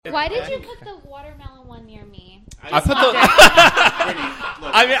Why did you put the watermelon one near me? I put the.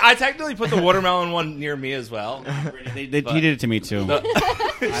 I technically put the watermelon one near me as well. He did it to me too. Damn.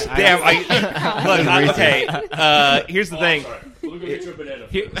 Okay. Here's the thing.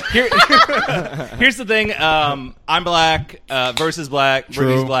 Here's the thing. I'm black versus black. True.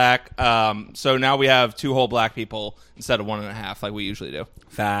 Brittany's black. So now we have 2 whole black people instead of 1.5 like we usually do.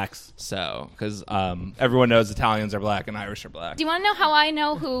 Facts. So, because everyone knows Italians are black and Irish are black. Do you want to know how I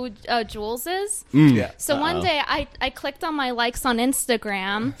know who Jules is? Yeah. So one day I clicked on my likes on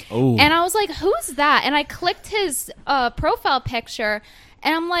Instagram, Ooh. and I was like, who's that? And I clicked his profile picture,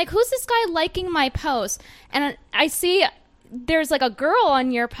 and I'm like, who's this guy liking my post? And I see there's like a girl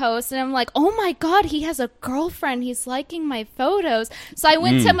on your post, and I'm like, oh my God, he has a girlfriend. He's liking my photos. So I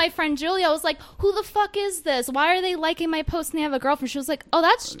went to my friend Julia. I was like, who the fuck is this? Why are they liking my post and they have a girlfriend? She was like, oh,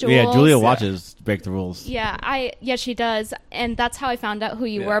 that's Jules. Yeah, Julia watches Break the Rules. Yeah, she does. And that's how I found out who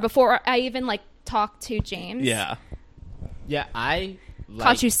you were before I even like talked to James. Yeah. Yeah,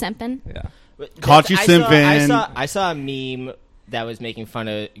 Caught you simping. Yeah. Caught you simping. I saw a meme that was making fun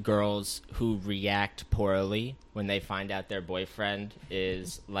of girls who react poorly when they find out their boyfriend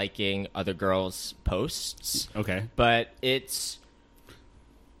is liking other girls' posts. Okay. But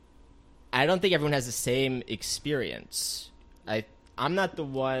I don't think everyone has the same experience. I'm not the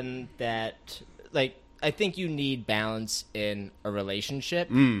one that, like, I think you need balance in a relationship.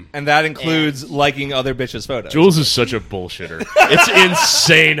 And that includes liking other bitches' photos. Jules is such a bullshitter. It's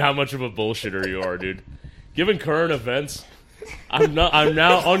insane how much of a bullshitter you are, dude. Given current events, I'm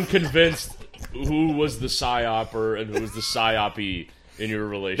now unconvinced who was the psyoper and who was the psyopy in your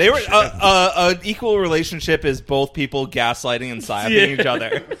relationship. They were an equal relationship is both people gaslighting and psyoping each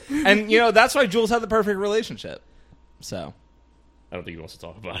other, and that's why Jules had the perfect relationship. So, I don't think he wants to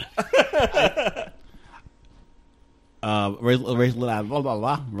talk about it.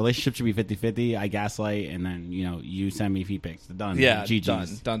 Relationship should be 50-50. I gaslight, and then you send me feed pics. Done. Yeah,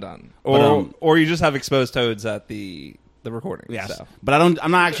 GG's. done. But, Or you just have exposed toads at the recording. Yes, so. but I'm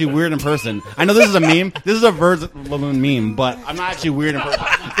not actually weird in person. I know this is a meme. This is a Verse Balloon meme, but I'm not actually weird in person.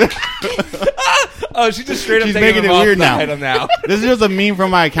 Oh, she just straight up She's taking making him it off weird the now. item now. This is just a meme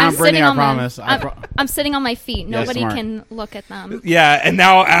from my account, Brittany. I promise. I'm sitting on my feet. Nobody smart. can look at them. Yeah, and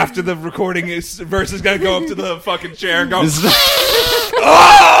now after the recording, Verse is gonna go up to the fucking chair and go,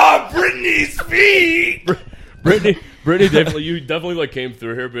 "Oh, Brittany's feet." Brittany, you definitely like came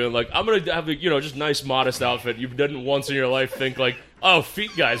through here being like, I'm gonna have a just nice modest outfit. You didn't once in your life think like, oh,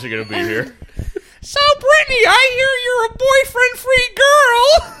 feet guys are gonna be here. So, Brittany, I hear you're a boyfriend-free girl.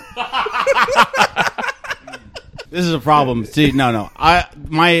 This is a problem. See, no. I've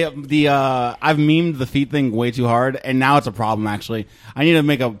memed the feet thing way too hard, and now it's a problem. Actually, I need to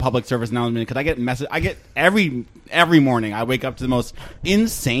make a public service announcement because I get every morning. I wake up to the most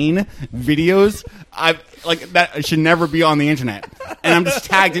insane videos that should never be on the internet, and I'm just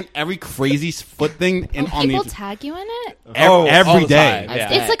tagged in every crazy foot thing. People tag you in it? Every day.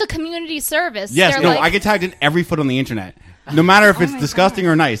 Yeah. It's like a community service. Yes, They're no, like, I get tagged in every foot on the internet. No matter if it's disgusting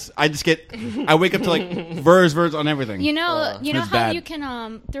or nice, I wake up to like verse on everything. You know It's how bad. you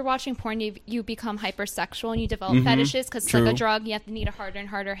can through watching porn you become hypersexual and you develop fetishes because it's like a drug. You have to need a harder and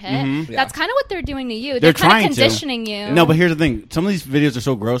harder hit. That's kind of what they're doing to you. They're kind trying of conditioning you. No, but here's the thing: some of these videos are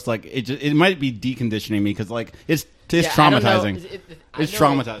so gross. Like it might be deconditioning me because like it's traumatizing. It's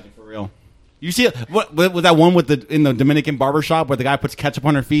traumatizing for real. You see what was that one in the Dominican barbershop where the guy puts ketchup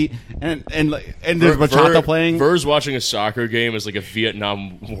on her feet and there's bachata playing? Ver's watching a soccer game as like a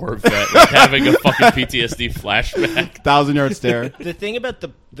Vietnam War vet, like having a fucking PTSD flashback. 1,000-yard stare. The thing about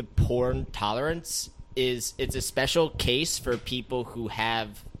the porn tolerance is it's a special case for people who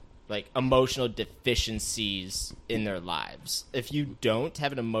have like emotional deficiencies in their lives. If you don't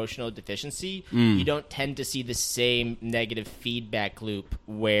have an emotional deficiency, you don't tend to see the same negative feedback loop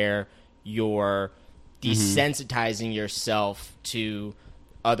where you're desensitizing yourself to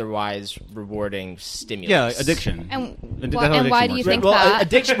otherwise rewarding stimulus. Yeah, addiction. And That's how addiction why do you works. think Well, that?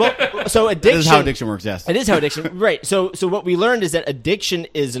 addiction. This This is how addiction works. Yes. It is how addiction. Right. So what we learned is that addiction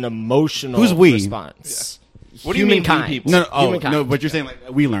is an emotional Who's we? response. What do you mean, Humankind. we people? Humankind. But you're saying like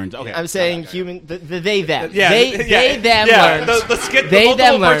we learned. Okay. I'm saying human. The they them. Yeah, They them yeah. learned. The skit, They the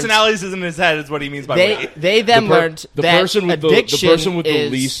multiple them learned. personalities is in his head is what he means by They them learned The that person with the addiction person with the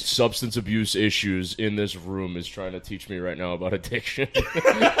is, least substance abuse issues in this room is trying to teach me right now about addiction.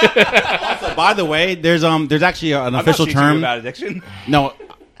 Also, by the way, there's actually an official teaching you term about addiction. No.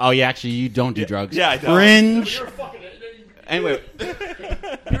 Oh yeah, actually you don't do drugs. Yeah, I don't. Fringe. Anyway,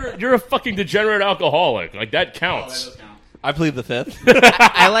 You're a fucking degenerate alcoholic. Like that counts. I plead the fifth.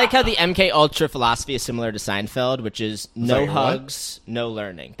 I like how the MK Ultra philosophy is similar to Seinfeld, which is no your what? hugs, no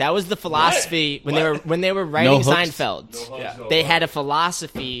learning. That was the philosophy when they were No writing hooks? Seinfeld. Yeah. They had a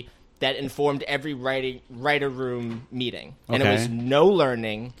philosophy that informed every writer room meeting, and it Okay. was no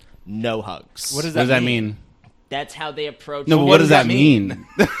learning, no hugs. What does What does that mean? That's how they approach. No, but it. what does that mean?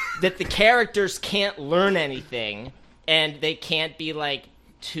 That the characters can't learn anything, and they can't be like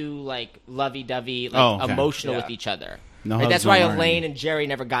too like lovey-dovey, like Oh, okay. emotional Yeah. with each other. No Like, hugs, that's no why learning. Elaine and Jerry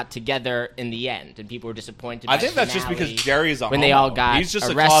never got together in the end, and people were disappointed. I by think the that's just because finale Jerry's a when they homo. all got He's just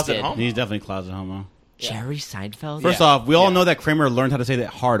a arrested. closet homo. He's definitely closet homo. Jerry Seinfeld. First off, we all know that Kramer learned how to say that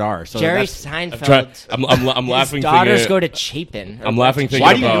hard R. So Jerry that's- Seinfeld. I'm laughing. His daughters thinking, go to Chapin. I'm laughing thinking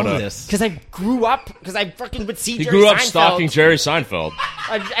Why do you about know this? Because I grew up. Because I fucking would see He Jerry grew up Seinfeld. stalking Jerry Seinfeld.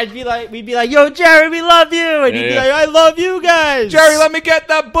 I'd be like, we'd be like, "Yo, Jerry, we love you," and he'd be Yeah. like, "I love you guys." Jerry, let me get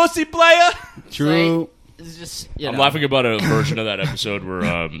that bussy player. True. It's just, I'm laughing about a version of that episode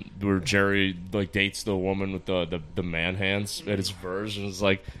where Jerry like dates the woman with the man hands, and his version is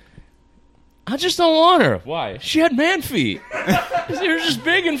like, I just don't want her. Why? She had man feet. They're just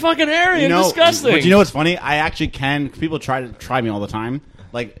big and fucking hairy and disgusting. But you know what's funny? I actually can. People try me all the time.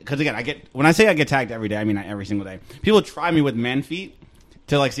 Like, because again, when I say I get tagged every day, I mean every single day. People try me with man feet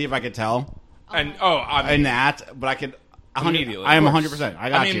to like see if I could tell And in that, but I could. Immediately, I am of course. 100%. I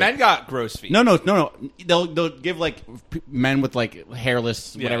got I mean, you. men got gross feet. No. They'll give like men with like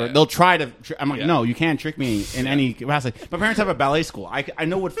hairless whatever. yeah. They'll try to. I'm like, Yeah. no, you can't trick me in any capacity. My parents have a ballet school. I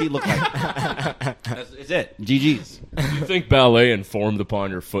know what feet look like. That's it. GG's. you think ballet informed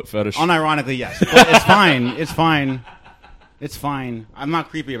upon your foot fetish? Unironically, yes. But it's fine. It's fine. It's fine. I'm not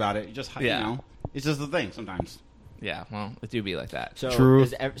creepy about it. Just Yeah. you know, it's just the thing sometimes. Yeah, well, it do be like that. So True.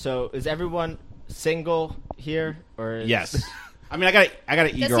 Is everyone single here, or is, Yes. I mean, I got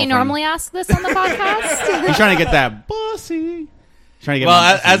to eat. Does he normally ask this on the podcast? He's trying to get that bussy. Trying to get. Well,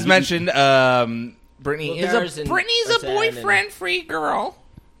 my bussy. as mentioned, Brittany Well, Brittany's a boyfriend-free girl.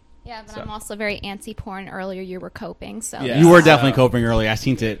 Yeah, but I'm also very anti-porn. Earlier, you were coping, so Yeah. You were definitely coping earlier. I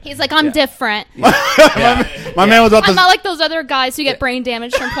seen it. he's like, I'm different. My man was about I'm to. not like those other guys who get brain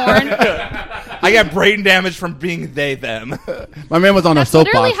damage from porn. I got brain damage from being they them. My man was on a That's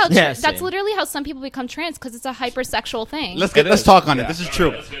literally soapbox. how Yeah, that's same. literally how some people become trans because it's a hypersexual thing. Let's talk on it. This is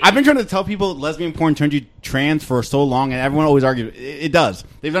true. I've been trying to tell people lesbian porn turns you trans for so long, and everyone always argues it does.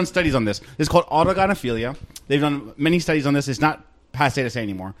 They've done studies on this. It's called autogynephilia. They've done many studies on this. It's not passe to say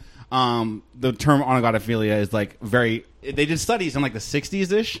anymore. The term autogynephilia is like very. They did studies in like the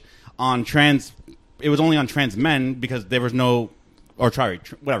 60s ish on trans. It was only on trans men because there was no, or sorry,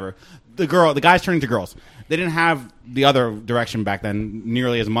 whatever. The guys turning to girls. They didn't have the other direction back then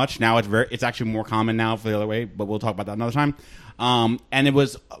nearly as much. Now it's actually more common now for the other way, but we'll talk about that another time. And it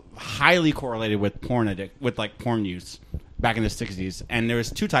was highly correlated with porn use back in the 60s. And there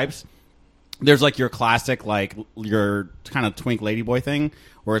was two types. There's like your classic, like your kind of twink ladyboy thing,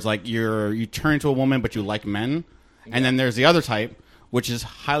 where it's like you turn into a woman but you like men, and then there's the other type, which is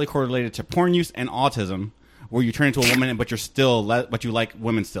highly correlated to porn use and autism, where you turn into a woman but you're still but you like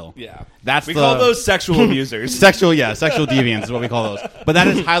women still. Yeah, that's we call those sexual abusers. sexual deviants is what we call those. But that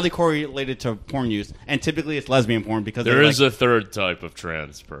is highly correlated to porn use, and typically it's lesbian porn because There they're is like, a third type of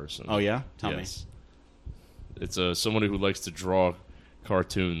trans person. Oh yeah, tell me. Yes. It's somebody who likes to draw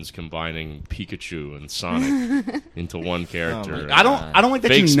cartoons combining Pikachu and Sonic into one character. I don't like that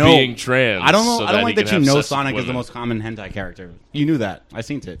Fakes you know. being trans. I don't know. so I don't that like he that can you have know sex with Sonic is the women. most common hentai character. You knew that. I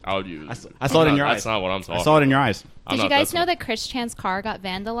seen it. How would you? I saw it in your eyes. That's not what I'm talking. I saw it in your eyes. I'm Did you not- guys that's know not- that Chris Chan's car got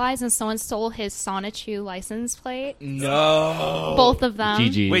vandalized and someone stole his Sonichu license plate? No. Both of them.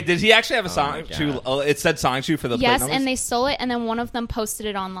 GG. Wait, did he actually have a Sonic Shoe? It said Sonic Shoe for the plate Yes, numbers? and they stole it, and then one of them posted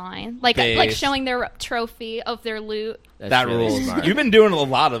it online, like Based. showing their trophy of their loot. That's that really rules. smart. You've been doing a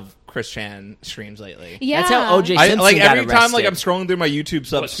lot of Chris Chan streams lately. Yeah, That's how O.J. I, Simpson like got every time, like arrested. I'm scrolling through my YouTube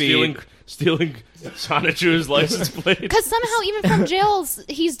sub What, feed. stealing Sonichu's license plate. Because somehow, even from jails,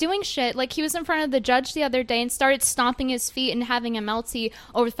 he's doing shit. Like, he was in front of the judge the other day and started stomping his feet and having a melty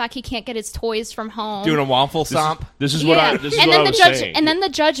over the fact he can't get his toys from home. Doing a waffle stomp. This is what Yeah. I. This is and what then I the was judge, saying. and then the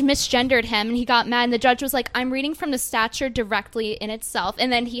judge misgendered him, and he got mad. And the judge was like, "I'm reading from the stature directly in itself."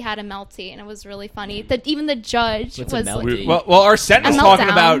 And then he had a melty, and it was really funny. That even the judge What's a was melty? like, Well, our Senate is A talking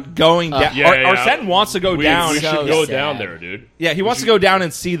meltdown. about going down. Yeah, Arsene wants to go down. We So should go sad. down there, dude. Yeah, he wants to go down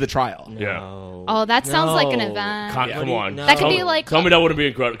and see the trial. Yeah. Oh, that sounds like an No. event. Come on. That could Tell- be like- Tell me that wouldn't be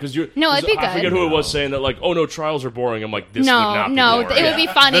incredible. Because No, it'd be I forget good. who it was saying that, like, oh no, trials are boring. I'm like, this would No, not be no, boring. it would be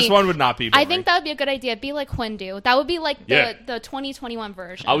funny. This one would not be. I Boring. think that would be a good idea. Be like Hindu. That would be like Yeah. the 2021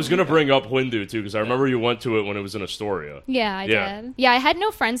 version. I was gonna bring up Hindu too because I remember you went to it when it was in Astoria. Yeah, I Yeah. did. Yeah, I had no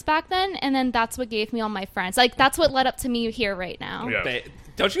friends back then, and then that's what gave me all my friends. Like that's what led up to me here right now. Yeah.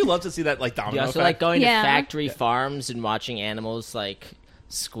 Don't you love to see that like domino You also effect? like going Yeah. to factory farms and watching animals like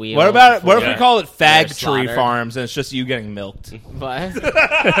squeal. What about what if Yeah. we call it They're Fag Tree slaughtered. Farms and it's just you getting milked? What?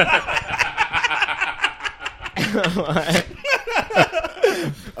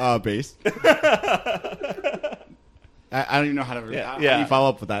 Base. I don't even know how to. Yeah. How do you follow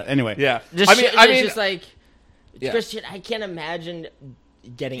up with that? Anyway. Yeah, Just, I mean, just like Yeah. Chris Chan. I can't imagine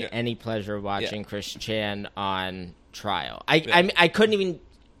getting any pleasure watching Chris Chan on trial. I couldn't even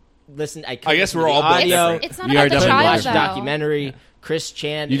listen. I guess couldn't we're listen to all the built audio. different. It's not You are about the definitely trial watch though. documentary. Chris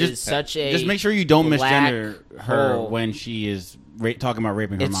Chan You is just such a just make sure you don't black misgender her hole. when she is talking about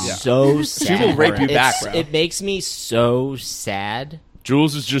raping her It's mom. so sad. will rape you back, It's- bro. It makes me so sad.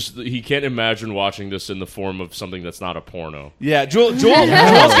 Jules is just he can't imagine watching this in the form of something that's not a porno. yeah. Jules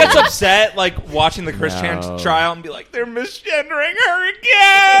gets upset like watching the Chris Chan No. trial and be like, they're misgendering her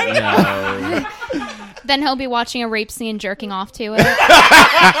again. No. Then he'll be watching a rape scene, jerking off to it.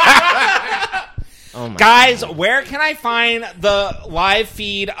 Oh my Guys, where can I find the live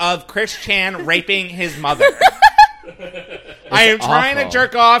feed of Chris Chan raping his mother? I am trying to awful.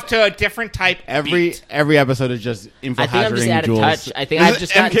 jerk off to a different type. Every episode is just info I think I'm just hazarding out of Jules. touch. I think This I've is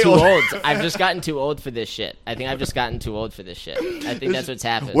just gotten MK too Ultra. old. I've just gotten too old for this shit. I think I've just gotten too old for this shit. I think that's what's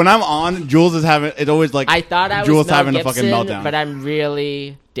happened. When I'm on, Jules is having. It's always like I thought I Jules was Mel having Gibson, a fucking meltdown. but I'm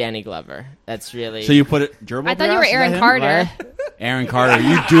really Danny Glover. That's really. So you put it. Gerbil I up thought your you were ass? Is Aaron that him? Carter. Aaron Carter.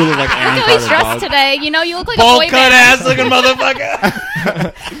 You do look like Aaron Look how Carter. he's dressed dog. today. You know, you look like a Bowl boy cut band. ass looking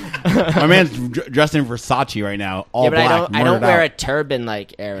motherfucker. My man's dressed in Versace right now, all Yeah, but black. I don't murdered wear a out. turban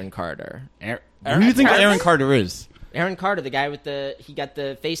like Aaron Carter. Who do you think Aaron Carter is? Aaron Carter, the guy with he got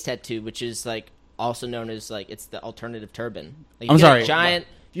the face tattoo, which is like also known as like it's the alternative turban. Like, I'm you get a sorry. giant.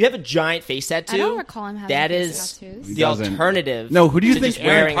 You have a giant face tattoo. I don't recall him having That face is tattoos. He the doesn't. alternative. No, who do you to think just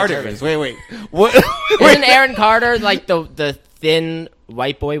Aaron wearing a Carter turban. is? Wait. What? Isn't Aaron Carter like the thin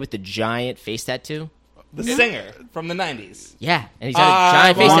white boy with the giant face tattoo? The singer from the 90s. Yeah, and he's got a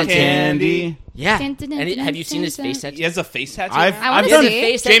giant face want tattoo. candy. Yeah, Dun, dun, dun, and dun, have you seen his dun, face dun. tattoo? He has a face tattoo. I've I wanna He has a see.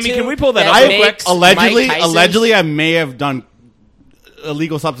 face Jamie, tattoo can we pull that up real quick? makes Mike Tyson's- Allegedly, I may have done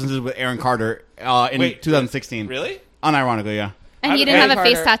illegal substances with Aaron Carter in Wait, 2016. Really? Unironically, yeah. And he Aaron didn't have a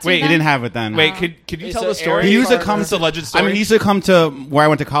face Carter- tattoo. Wait, he then? didn't have it then. Wait, could you tell So the story? Aaron He used to Carter- come It's a alleged story. I mean, he used to come to where I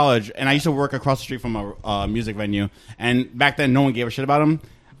went to college, and I used to work across the street from a music venue. And back then, no one gave a shit about him,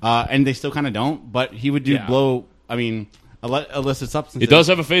 and they still kind of don't. But he would do illicit substances. He does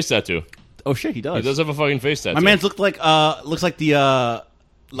have a face tattoo. Oh shit, he does. He does have a fucking face tattoo. My man's looks like the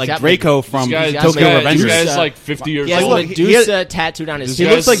got Draco from This Tokyo guy, Revengers. this guy's Medusa. like 50 years He has old. look, Medusa tattooed on his He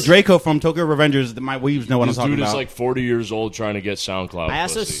face. looks like Draco from Tokyo Revengers. My weaves know what This I'm talking dude is about. like 40 years old trying to get SoundCloud. I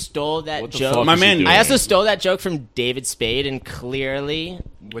also pussy. stole that What the joke. fuck My is he man- doing? I also stole that joke from David Spade and clearly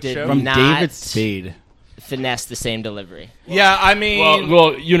Which did show? from not David Spade. finesse the same delivery. Yeah, I mean,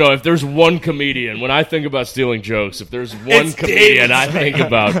 Well, you know, if there's one comedian, when I think about stealing jokes, if there's one It's comedian David I think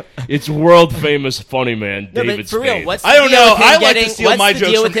about, it's world famous funny man No, David but for Spade. real, what's I the don't deal know. with him I like to getting, steal what's my the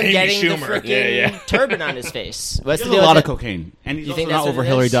jokes deal with from him Amy getting Schumer. the freaking Yeah. turban on his face? What's He the does a deal lot with of it? cocaine, and he's You also think not that's what over it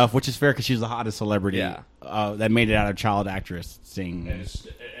Hillary is? Duff, which is fair because she's the hottest celebrity Yeah. that made it out of child actress sing. And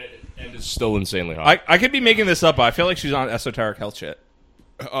it's still insanely hot. I could be making this up, but I feel like she's on esoteric health shit.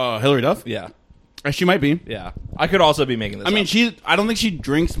 Hillary Duff? Yeah. She might be. Yeah. I could also be making this I mean, up. I don't think she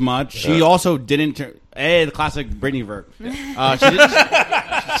drinks much. She also didn't. The classic Britney Vert.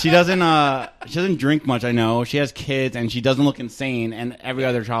 She doesn't drink much. I know she has kids, and she doesn't look insane. And every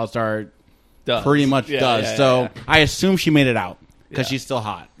other child star Does. pretty much Yeah, does. yeah, so yeah. I assume she made it out because Yeah. she's still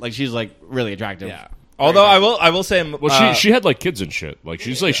hot. Like she's like really attractive. Yeah. Although I will say, well, she had like kids and shit. Like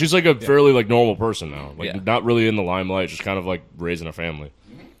she's like a fairly like normal person now. Like Yeah. not really in the limelight, just kind of like raising a family.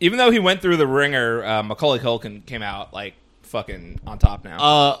 even though he went through the ringer, Macaulay Culkin came out like fucking on top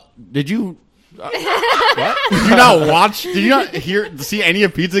now. Did you? What? Did you not watch? Did you not see any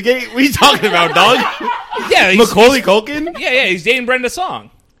of Pizzagate? What are you talking about, dog? Yeah, Macaulay Culkin. yeah, he's dating Brenda Song.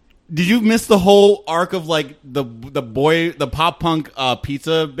 Did you miss the whole arc of like the pop punk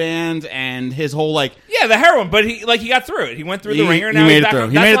pizza band and his whole like Yeah, the heroin, but he got through it. He went through the He- ringer. he Now made he's it back through. on-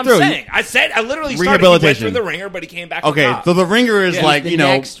 He That's made what it through. I'm saying. I literally started. He went Rehabilitation. through the ringer, but he came back. on okay, top. so the ringer is Yeah. like The you know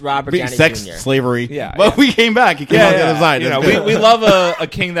next Robert Downey sex Jr. slavery. Yeah, but yeah. we came back. He came out the other side. You know, That's good. we love a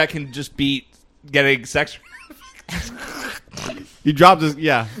king that can just beat getting sex. You dropped this.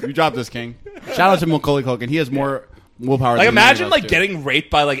 Yeah, you dropped this, King. Shout out to Macaulay Culkin. He has more willpower. Like than imagine any of like us do. getting raped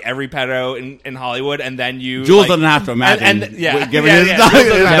by like every pedo in Hollywood, and then you Jules like, doesn't have to imagine. And, yeah, given yeah, his, yeah, Jules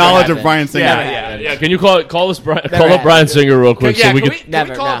doesn't his have to knowledge happen. of Brian Singer. Yeah. Can you call up happened. Brian Singer real quick Yeah, so we can can? we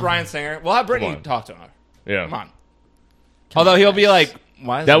Never, call no. up Brian Singer? We'll have Brittany on. talk to him. Yeah. Come on. Although he'll be like,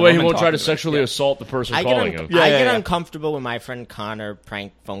 why? Is That the way he woman won't try talking to me? sexually Yeah. assault the person I calling get, him. Yeah, I yeah, get yeah. uncomfortable when my friend Connor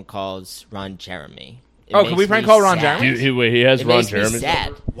prank phone calls Ron Jeremy. It Oh, can makes we prank me call Ron sad. Jeremy? He has It Ron makes me Jeremy.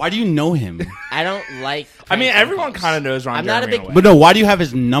 sad. Why do you know him? I don't like. I mean, prank phone everyone calls. kind of knows Ron I'm not a Jeremy. big- in a way. But no, why do you have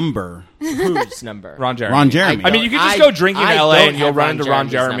his number? Whose number? Ron Jeremy. Ron Jeremy. I mean, you could just I- go drinking in I LA don't and you'll have run Ron into Ron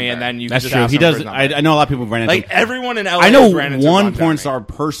Jeremy's Jeremy, number. and then you That's can just true. ask He him for does. his number. I know a lot of people ran into. Like everyone in LA. I know has ran into one Ron porn Jeremy. star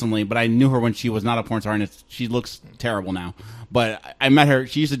personally, but I knew her when she was not a porn star, and she looks terrible now. But I met her.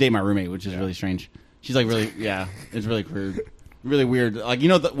 She used to date my roommate, which is really strange. She's like really, yeah, it's really crude, really weird. Like you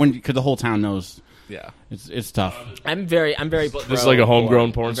know, because the whole town knows. Yeah. It's tough. I'm very. Pro This is like a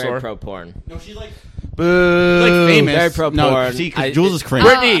homegrown porn I'm very star? pro porn. No, she's like Boo. famous. Very pro No, porn. see, 'cause I- Jules is cringe. Oh,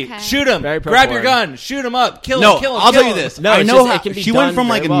 Brittany, okay. shoot him. Very pro Grab porn. your gun. Shoot him up. Kill him. No, Kill him. I'll kill tell you him. this. No, I it's know just- how it can be she went done from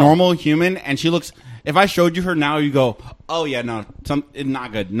like very a well. normal human, and she looks. If I showed you her now, you go, "Oh yeah, no,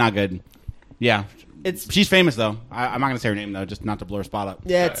 not good, not good." Yeah, she's famous though. I'm not gonna say her name though, just not to blow her spot up.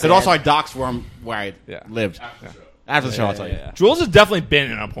 Yeah, it's but also I sad. doxed where I Yeah. lived. After the show, I'll tell you. Jules has definitely been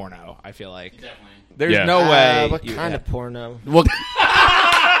in a porno. I feel like there's Yeah. no way. What you- kind of porno? Well,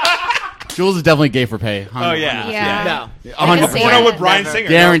 Jules is definitely gay for pay. Oh yeah. Yeah. No, I can A see porno it. with Brian Never. Singer.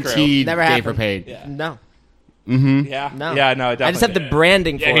 Guaranteed Never gay happened. for paid. Yeah. no, Yeah. no. Yeah. No. It I just have the definitely-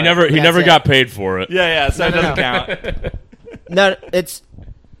 branding for Yeah, it. he That's never it. got paid for it. Yeah. Yeah. So it No, doesn't no. count. No, it's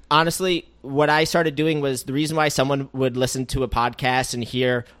honestly what I started doing was the reason why someone would listen to a podcast and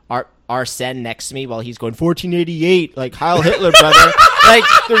hear Arsene next to me while he's going 1488 like Heil Hitler, brother. Like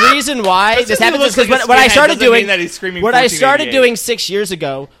the reason why this Just 'cause he happens is looks because like a what I skinhead started doesn't doing, mean that he's screaming what I started 1488. doing 6 years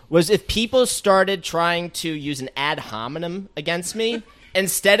ago was if people started trying to use an ad hominem against me.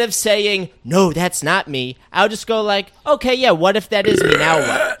 Instead of saying, no, that's not me, I'll just go like, okay, yeah, what if that is me? Now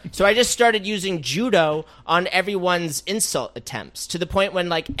what? So I just started using judo on everyone's insult attempts to the point when,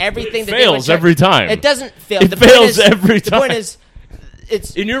 like, everything that they fails would every time. It doesn't fail. It The point fails is- every The point time. is,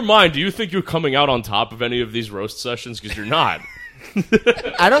 it's. In your mind, do you think you're coming out on top of any of these roast sessions? Because you're not.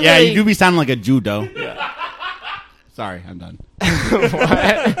 I don't Yeah, really, you do be sounding like a judo. Sorry, I'm done.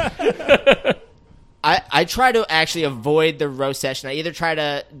 I try to actually avoid the roast session. I either try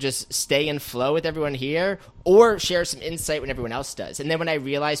to just stay in flow with everyone here or share some insight when everyone else does. And then when I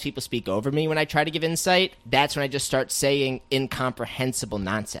realize people speak over me when I try to give insight, that's when I just start saying incomprehensible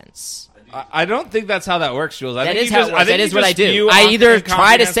nonsense. I don't think that's how that works, Jules. I That think is you how just, it works. That think is you what I just do. spew I either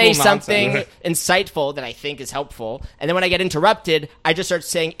try to say incomprehensible something nonsense. insightful that I think is helpful, and then when I get interrupted, I just start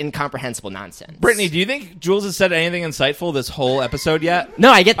saying incomprehensible nonsense. Brittany, do you think Jules has said anything insightful this whole episode yet?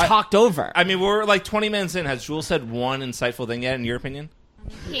 No, I get talked over. I mean, we're like 20 minutes in. Has Jules said one insightful thing yet, in your opinion?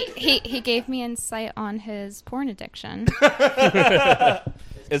 He gave me insight on his porn addiction.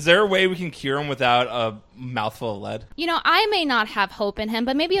 Is there a way we can cure him without a mouthful of lead? You know, I may not have hope in him,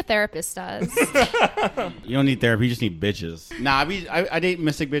 but maybe a therapist does. You don't need therapy; you just need bitches. Nah, I date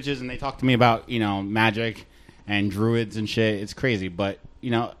mystic bitches, and they talk to me about magic and druids and shit. It's crazy, but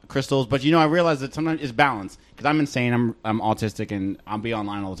crystals. But I realize that sometimes it's balance because I'm insane. I'm autistic, and I'll be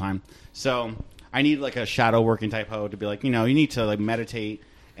online all the time. So I need like a shadow working type hoe to be like, you need to like meditate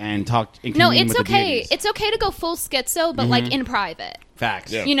and talk. And No, commune it's with the okay. deities. It's okay to go full schizo, but like in private.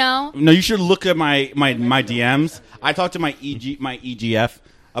 Facts. Yeah. You know? No, you should look at my DMs. I talked to my EGF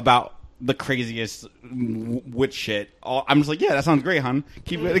about the craziest witch shit. I'm just like, yeah, that sounds great, hon.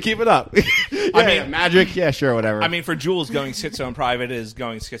 Keep it up. I mean, magic, yeah, sure, whatever. I mean, for Jules, going schizo in private is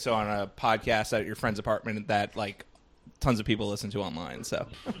going schizo on a podcast at your friend's apartment that like tons of people listen to online. So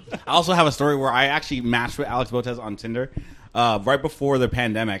I also have a story where I actually matched with Alex Botez on Tinder right before the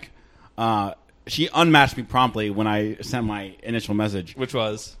pandemic. She unmatched me promptly when I sent my initial message. which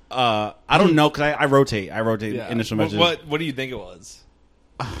was I don't know because I rotate. Initial messages. What do you think it was?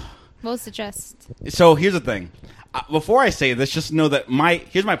 What was the gist? So here's the thing. Before I say this, just know that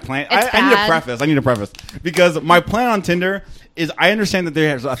here's my plan. It's I need to bad. I need to preface because my plan on Tinder is I understand that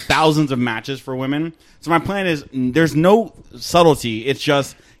there's thousands of matches for women. So my plan is there's no subtlety. It's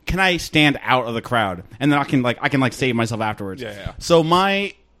just can I stand out of the crowd and then I can save myself afterwards. Yeah. So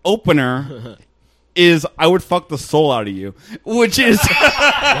my opener is I would fuck the soul out of you, which is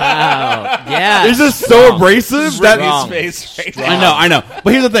Wow. Yeah. is just so abrasive that Strong. Face right Strong. now. I know.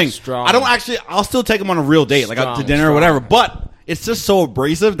 But here's the thing. Strong. I don't actually. I'll still take them on a real date, like out to Strong, dinner or strong. whatever. But it's just so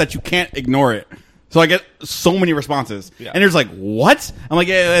abrasive that you can't ignore it. So I get so many responses, Yeah. and there's like, "What?" I'm like,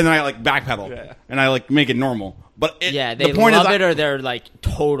 "Yeah," and then I like backpedal, Yeah. and I like make it normal. But Yeah, they the point love is, it or they're like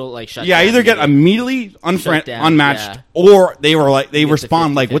total like shut yeah, I down. either get Yeah. immediately Shut down, unmatched, yeah. or they were like they get the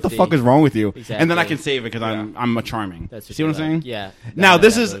respond like, "What the 50-50. fuck is wrong with you?" And then I Exactly. can save it because I'm a charming. That's See what I'm you like. saying? Yeah. Now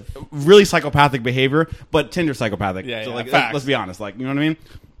That's this that is move. really psychopathic behavior, but Tinder psychopathic. Yeah, so yeah, like, facts. let's be honest. Like, you know what I mean?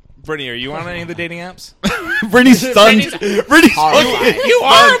 Brittany, are you on any of the dating apps? Brittany's stunned. Brittany's Horrified. You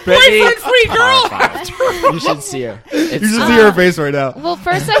are a Brittany- boyfriend-free girl. Horrified. You should see her. You should see her face right now. Well,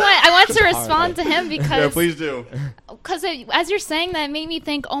 first I want to respond to him Yeah, because please do. as you're saying that, it made me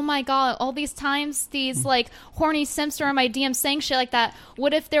think, oh my god, all these times these like horny simps are on my DM saying shit like that.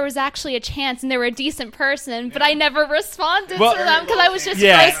 What if there was actually a chance and they were a decent person, but I never responded Well, to them because I was just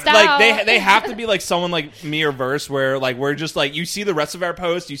Yeah, grossed like out. they have to be like someone like me or Verse, where like we're just like you see the rest of our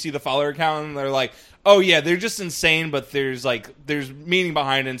posts, you see the follower count, and they're like, oh yeah, they're just insane, but there's meaning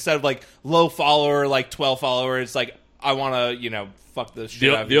behind it. Instead of like low follower, like 12 followers, it's like I want to fuck the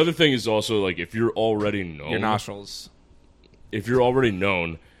shit out of The you. other thing is also like if you're already known, Your nostrils. if you're already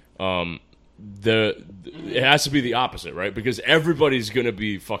known, it has to be the opposite, right? Because everybody's gonna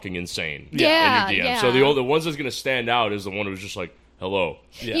be fucking insane. Yeah, in your DM. yeah. So the ones that's gonna stand out is the one who's just like, hello.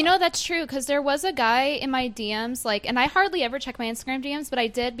 Yeah. You know, that's true because there was a guy in my DMs, like, and I hardly ever check my Instagram DMs, but I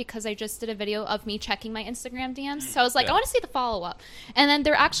did because I just did a video of me checking my Instagram DMs. So I was like, Yeah. I want to see the follow up. And then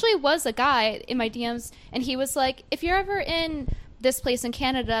there actually was a guy in my DMs, and he was like, if you're ever in this place in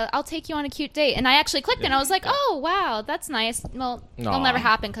Canada, I'll take you on a cute date. And I actually clicked it, and I was like, oh, wow, that's nice. Well, it'll Aw. never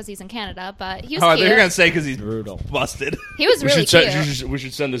happen because he's in Canada, but he was Oh, I thought cute. you were gonna say because he's Brutal. busted. He was really cute. We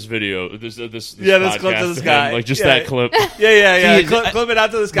should send this video, this Yeah, this clip to podcast this him, guy. like just Yeah. that clip. Yeah. See, Clip it out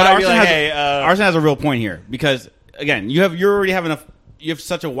to this But guy. Be Arson like, has, hey, Arson has a real point here because again, you already have enough. You have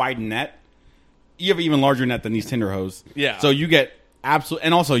such a wide net. You have an even larger net than these Tinder hoes. Yeah. So you get absolute,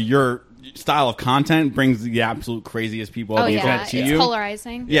 and also your style of content brings the absolute craziest people on Oh, the yeah, internet it's to you.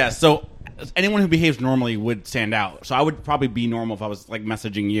 polarizing. Yeah. So anyone who behaves normally would stand out. So I would probably be normal if I was like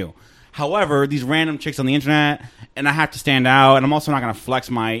messaging you. However, these random chicks on the internet, and I have to stand out, and I'm also not going to flex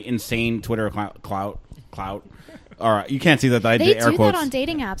my insane Twitter clout. All right, you can't see that I They did air do quotes. that on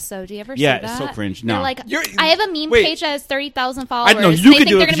dating apps, though. Do you ever Yeah, see that? it's so cringe. They're No. like, You're- I have a meme wait. page that has 30,000 followers. know, you they could think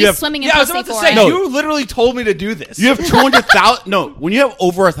do it they're 'cause going to you be have- swimming in yeah, I was pussy about to for say it. No. you literally told me to do this. You have 200,000. No, when you have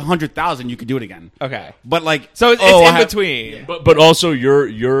over 100,000, you could do it again. Okay. But like, So it's oh, I in have- between. But also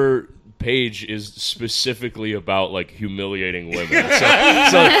your page is specifically about like humiliating women.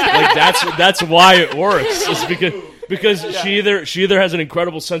 So like that's why it works. It's because she either has an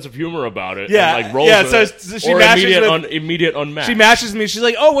incredible sense of humor about it, Yeah, and like rolls yeah, with so it, she or matches immediate with- immediate unmatch. She matches me. She's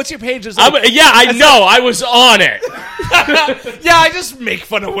like, "Oh, what's your page?" It's like, I know. I was on it. yeah, I just make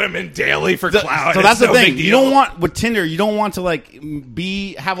fun of women daily for clout. So that's It's the no thing. big You deal. don't want with Tinder. You don't want to like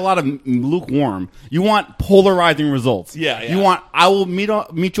have a lot of lukewarm. You want polarizing results. Yeah, yeah. You want I will meet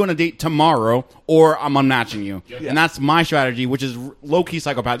you on a date tomorrow, or I'm unmatching you, and that's my strategy, which is low key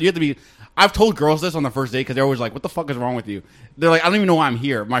psychopath. You have to be. I've told girls this on the first date because they're always like, "What the fuck is wrong with you?" They're like, "I don't even know why I'm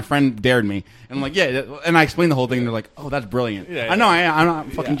here." My friend dared me, and I'm like, "Yeah," and I explained the whole thing. And they're like, "Oh, that's brilliant." Yeah, I know. I'm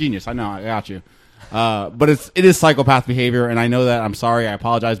a fucking genius. I know. I got you. But it is psychopath behavior, and I know that. I'm sorry. I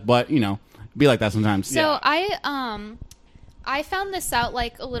apologize, but be like that sometimes. So I found this out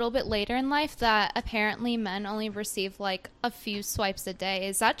like a little bit later in life that apparently men only receive like a few swipes a day.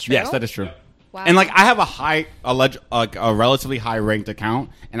 Is that true? Yes, that is true. Wow. And like I have a relatively high ranked account,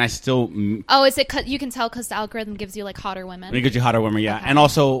 and I still Oh, is it? You can tell because the algorithm gives you like hotter women. it gets you hotter women, yeah. Okay. And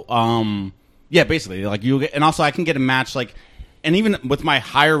also, yeah, basically, like you get, and also I can get a match like, and even with my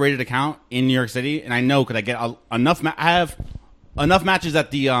higher rated account in New York City, and I know because I get enough. I have enough matches that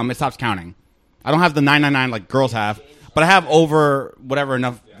the it stops counting. I don't have the 999 like girls have, but I have over whatever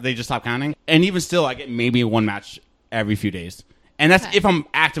enough. They just stop counting, and even still, I get maybe one match every few days. And that's Okay. if I'm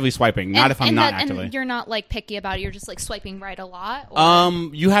actively swiping, not if I'm not actively. And you're not like picky about it. You're just like swiping right a lot. Or?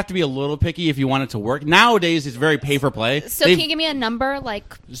 You have to be a little picky if you want it to work. Nowadays, it's very pay for play. So can you give me a number? Like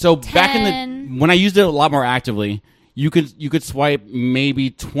So back in 10? when I used it a lot more actively, you could swipe maybe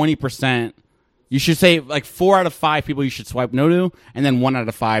 20%. You should say like 4 out of 5 people you should swipe no to, and then 1 out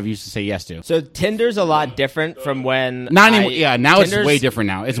of 5 you should say yes to. So Tinder's a lot different from when Not anymore. Yeah, now it's Tinder's- way different.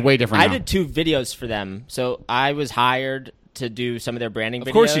 Now it's way different. I now. did 2 videos for them. So I was hired to do some of their branding videos.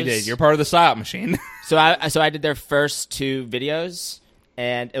 Of course you did. You're part of the psyop machine. So I did their first 2 videos,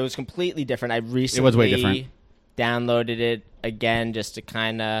 and it was completely different. I recently was way different. downloaded it again, just to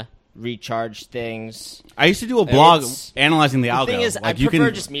kind of recharge things. I used to do a blog It's- analyzing the The algo. thing is, like, I you prefer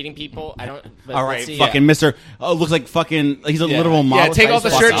can, just meeting people. I don't. But all let's right, see. fucking Mr. Oh, looks like fucking. He's a literal model. Yeah, take off the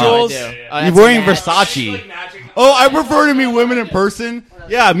Fuck shirt, up. Jules. You're wearing Versace. Oh, I prefer to meet women in person.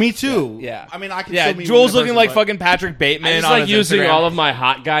 Yeah, me too. Yeah. I mean, I can. Yeah, still meet Jules women in looking person, like but- fucking Patrick I Bateman just on like his using Instagram. all of my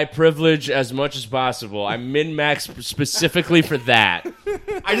hot guy privilege as much as possible. I min-max specifically for that.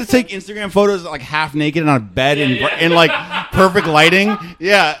 I just take Instagram photos like half naked on a bed in like perfect lighting.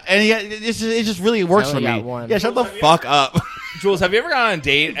 Yeah, and it just really works I for only me. got one. Yeah, shut the fuck up. Jules, have you ever gone on a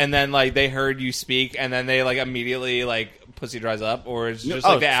date and then like they heard you speak and then they like immediately like pussy dries up, or it's just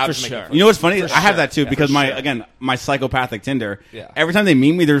like the for abs make sure. it You know what's funny? I have sure. that too Yeah, because for my sure. again my psychopathic Tinder. Yeah. Every time they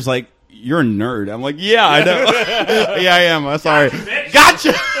meet me, there's like, you're a nerd. I'm like, yeah, I know. Yeah, I am. I'm sorry.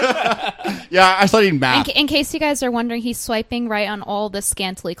 Gotcha. Yeah, I studied math In case you guys are wondering, he's swiping right on all the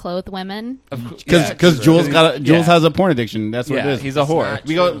scantily clothed women. because Jules has a porn addiction. That's what Yeah, it is. he's a whore. not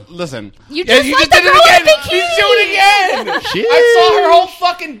We go listen. You Yeah, just you like just the did girl it in the again. bikini. He's doing it again. Shit. I saw her whole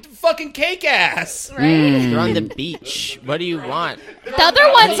fucking cake ass. Right? You're on the beach. What do you want? The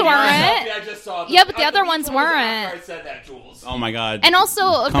other ones weren't. I just saw. Yeah, but the other ones weren't. I said that, Jules. Oh my god. And also,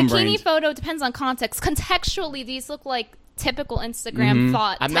 a Cum bikini brains. photo depends on context. Contextually, these look like typical Instagram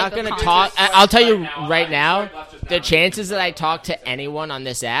thought. I'm type not going of to content. talk. I'll tell you right now, the chances that I talk to anyone on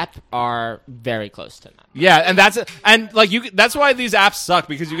this app are very close to none. Yeah, and that's why these apps suck,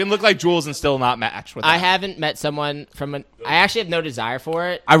 because you can look like Jules and still not match with them. I haven't met someone from an. I actually have no desire for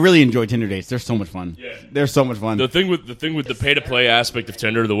it. I really enjoy Tinder dates. They're so much fun. Yeah. They're so much fun. The thing with the pay to play aspect of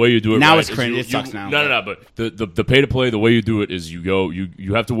Tinder, the way you do it Now right it's is cringe. It sucks now. No. But the pay to play, the way you do it is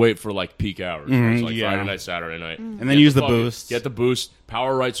you have to wait for like peak hours. Right? It's like yeah. Friday night, Saturday night, And then use the boost. Get the boost.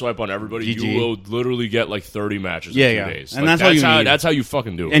 Power right swipe on everybody. GG. You will literally get like 30 matches Yeah, in 2 yeah. days. And Like, that's all you need. That's how you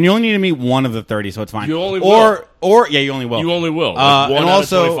fucking do it. And you only need to meet one of the 30, so it's fine. You only or yeah, you only will. You only will. Like, one and out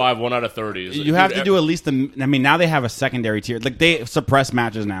also, of 25, 1 out of 30. Is, you have to do at least I mean, now they have a secondary tier. Like they suppress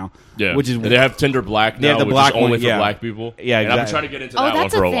matches now. Yeah, which is and they have Tinder Black They have now, the which black is only one, for yeah. black people. Yeah, and I've been exactly. trying to get into Oh, that one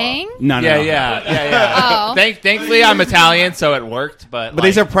that's for a a while. thing? no. Oh. Thankfully, I'm Italian, so it worked. But But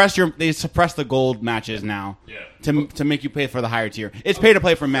they suppress the gold matches now. Yeah. To make you pay for the higher tier. It's pay to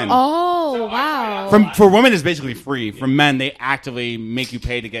play for men. Oh, wow. For women, it's basically free. For men, they actively make you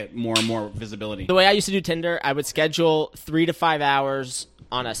pay to get more and more visibility. The way I used to do Tinder, I would schedule 3 to 5 hours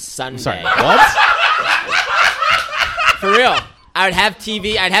on a Sunday. Sorry, what? For real. I would have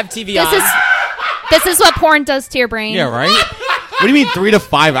TV. I'd have TV on. This is what porn does to your brain. Yeah, right? What do you mean 3 to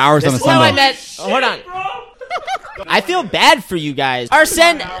 5 hours on a This is how I Sunday? met. Hold on. I feel bad for you guys.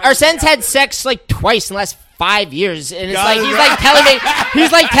 Arsen's had sex like twice in the last 5 years, and it's God, like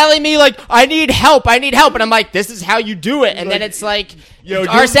he's like telling me like I need help, and I'm like, this is how you do it, and then it's like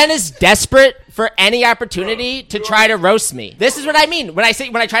Arsen is desperate for any opportunity to try to roast me. This is what I mean when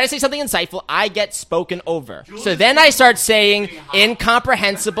I try to say something insightful, I get spoken over. So then I start saying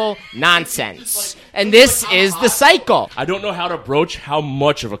incomprehensible nonsense, and this is the cycle. I don't know how to broach how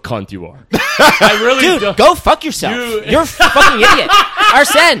much of a cunt you are. I really Dude, don't. go fuck yourself. You're a fucking idiot.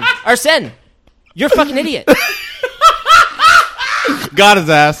 Arsen, you're a fucking idiot. Got his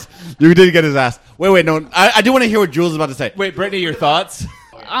ass. You did get his ass. Wait, no. I do want to hear what Jules is about to say. wait, Brittany, your thoughts?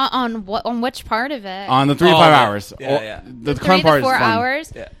 On what? On which part of it? On the 3 to 5 okay. hours. Yeah, yeah. The 3 fun to part 4 is fun.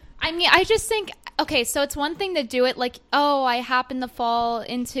 hours. Yeah. I mean, I just think, okay, so it's one thing to do it like, oh, I happen to fall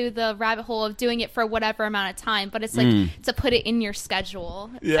into the rabbit hole of doing it for whatever amount of time, but it's like to put it in your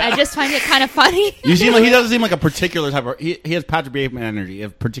schedule. Yeah. I just find it kind of funny. You seem like he doesn't seem like a particular type of. He has Patrick Bateman energy, a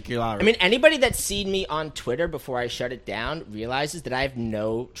particular. I mean, anybody that's seen me on Twitter before I shut it down realizes that I have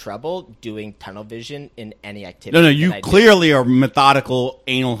no trouble doing tunnel vision in any activity. no, you that I do. clearly are a methodical,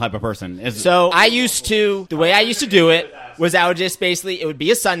 anal type of person. So the way I used to do it was I would just basically, it would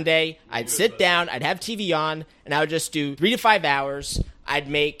be a Sunday, I'd sit down, I'd have TV on, and I would just do 3 to 5 hours. I'd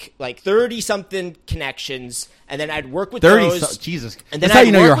make like 30-something connections, and then I'd work with 30. those. Jesus. And then That's how I'd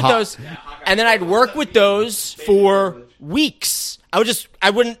you know work you're with hot. those, and then I'd work with those for weeks. I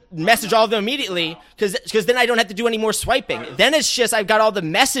wouldn't message all of them immediately because then I don't have to do any more swiping. Then it's just I've got all the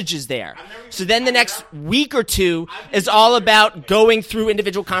messages there. So then the next week or two is all about going through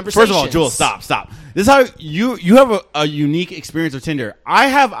individual conversations. First of all, Jules, stop. This is how you have a unique experience with Tinder.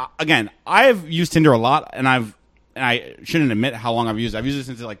 I've used Tinder a lot, and I shouldn't admit how long I've used it. I've used it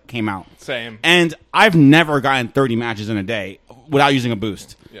since it like came out. Same. And I've never gotten 30 matches in a day without using a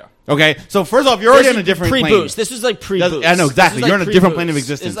boost. Yeah. Okay, so first off, you're already on a different pre-boost. plane. This was like pre-boost. I know exactly. This was You're like on a different pre-boost. plane of This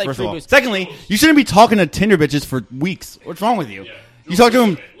existence. is like First of all. pre-boost. Secondly, you shouldn't be talking to Tinder bitches for weeks. What's wrong with you? You talk to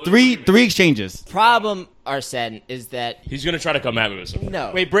him three exchanges. Problem, Arsen, is that He's gonna try to come at me with something.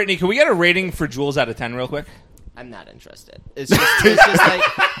 no. Wait, Brittany, can we get a rating for Jules out of 10 real quick? I'm not interested. It's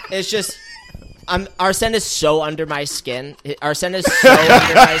just Arsene is so under my skin. Arsene is so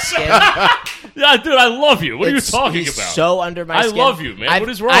under my skin. Yeah, dude, I love you. What are you talking He's about? so under my skin. I love you, man. What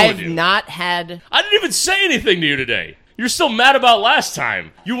is wrong with you? I've not had... I didn't even say anything to you today. You're still mad about last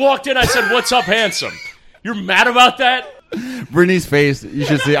time. You walked in, I said, "What's up, handsome?" You're mad about that? Brittany's face, you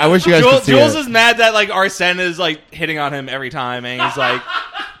should see. I wish you guys could see Jules it. is mad that like Arsene is like hitting on him every time, and he's like,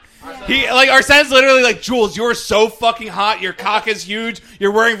 Arsene's literally like, "Jules, you're so fucking hot. Your cock is huge.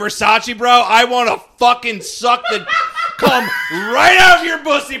 You're wearing Versace, bro. I want to fucking suck the cum right out of your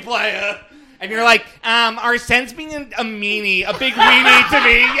pussy, playa." And you're like, Arsene's being a meanie, a big weenie to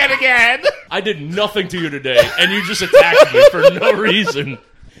me yet again. I did nothing to you today, and you just attacked me for no reason.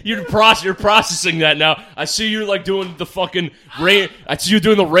 You're processing that now. I see you like doing the fucking rain. I see you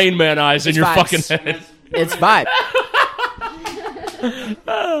doing the Rain Man eyes in your vibes. fucking head. It's vibe.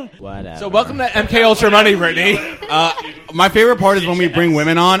 Whatever. So welcome to MK Ultra Money, Brittany. My favorite part is when we bring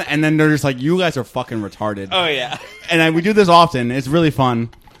women on, and then they're just like, "You guys are fucking retarded." Oh yeah. And we do this often. It's really fun.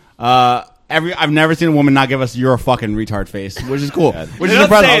 I've never seen a woman not give us "you're a fucking retard" face, which is cool. Which They is don't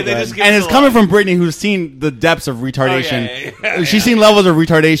impressive. say it, they just give And us it's a coming lot. from Brittany, who's seen the depths of retardation. yeah. She's seen levels of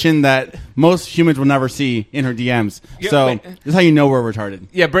retardation that most humans will never see in her DMs. Yeah, So but- this is how you know we're retarded.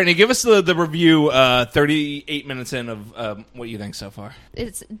 Yeah, Brittany, give us the review. 38 minutes in of what you think so far.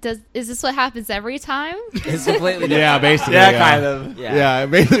 Is this what happens every time? It's completely different. Yeah, basically. of. Yeah,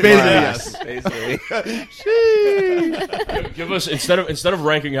 basically yes. Basically. Give us instead of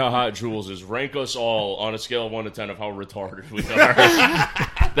ranking how hot Jules is, rank us all on a scale of 1 to 10 of how retarded we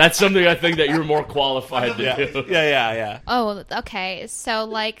are. That's something I think that you're more qualified to do. Yeah. Oh, okay. So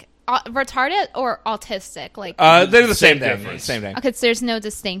like retarded or autistic? Like They're the same Same thing. difference. Same thing. okay, so there's no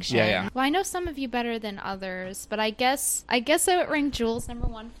distinction. Yeah. Well, I know some of you better than others, but I guess I would rank Jules number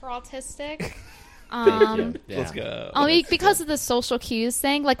 1 for autistic. Let's go. Because of the social cues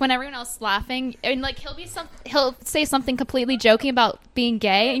thing, like when everyone else is laughing, and like he'll say something completely joking about being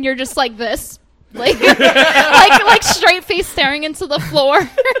gay, and you're just like this, like like straight face staring into the floor.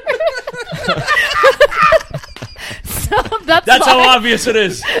 So that's how why- obvious it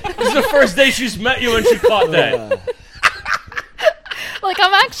is. This is the first day she's met you and she caught that. Like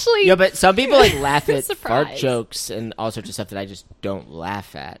I'm actually Yeah, but some people like laugh at fart Surprise. jokes and all sorts of stuff that I just don't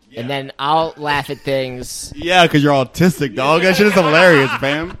laugh at. And then I'll laugh at things. Yeah, because you're autistic, dog. That shit is hilarious,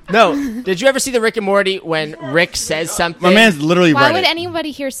 fam. No, did you ever see the Rick and Morty when Rick says something? My man's literally why Reddit. would anybody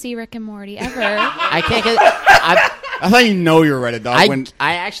here see Rick and Morty ever? I can't get. I That's how you know you're Reddit, dog. When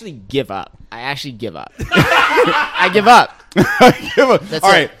I actually give up. I give up. I give up. all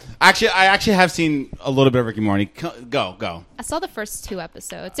right. Actually, I actually have seen a little bit of Rick and Morty. Go. I saw the first 2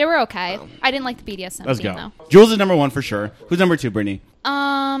 episodes. They were okay. I didn't like the BDSM Let's scene go. though. Jules is number 1 for sure. Who's number 2, Brittany?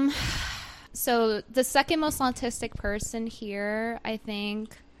 So the second most autistic person here, I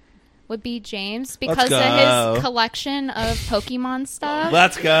think, would be James because go. of his collection of Pokemon stuff.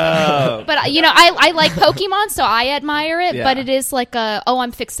 Let's go. But I like Pokemon, so I admire it. Yeah. But it is like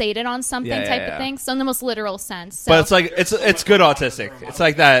I'm fixated on something Yeah, type yeah. of thing. So in the most literal sense. So. But it's like it's good autistic. It's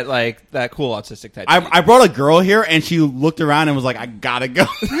like that cool autistic type. I brought a girl here, and she looked around and was like, "I gotta go."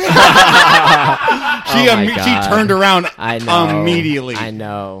 She turned around I know. immediately. I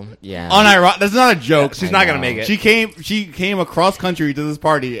know. Yeah. Unironic. That's not a joke. She's She's not gonna make it. She came across country to this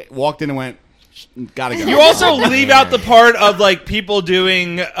party, walked in and went, "Gotta go." You also leave out the part of like people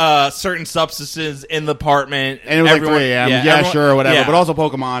doing certain substances in the apartment, and it was like 3 a.m. Yeah, everyone- sure, whatever. yeah. But also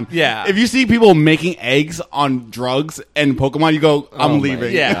Pokemon. Yeah. If you see people making eggs on drugs and Pokemon, you go, "I'm my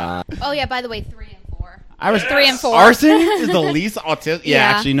leaving." yeah. Oh yeah. By the way, 3 and 4. I was 3 and 4. Arson is the least autistic. Yeah, Yeah.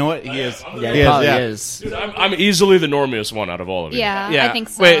 actually, you know what? He is. Yeah, He it probably yeah. is. Dude, I'm easily the normiest one out of all of you. Yeah, Yeah. I think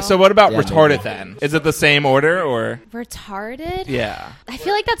so. Wait, so what about Yeah, retarded maybe. then? Is it the same order or? retarded? Yeah. I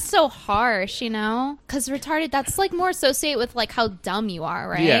feel like that's so harsh, because retarded, that's like more associated with like how dumb you are,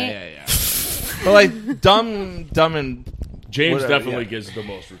 right? Yeah. But like dumb and James Whatever, definitely yeah. gets the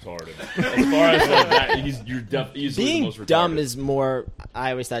most retarded. As far as like that, you're easily the Being most retarded. dumb is more. I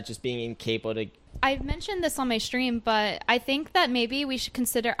always thought just being incapable to. I've mentioned this on my stream, but I think that maybe we should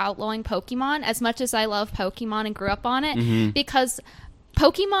consider outlawing Pokemon as much as I love Pokemon and grew up on it, because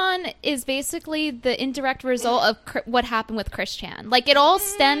Pokemon is basically the indirect result of what happened with Chris Chan. Like, it all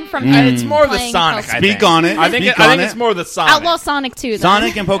stemmed from him it's more of the playing Sonic. Pokemon. I Speak think. on it. I think Speak I on think it. it's more of the Sonic. Outlaw Sonic too. Then.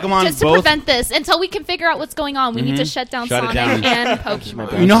 Sonic and Pokemon Just to both. prevent this until we can figure out what's going on. We need to shut down Shut it Sonic down. and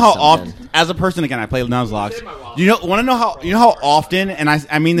Pokemon. You know how Something. often, as a person, again, I play Nuzlocke. Want to know how often, and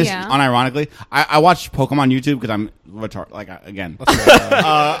I mean this Yeah. unironically, I watch Pokemon YouTube because I'm retarded. Like again,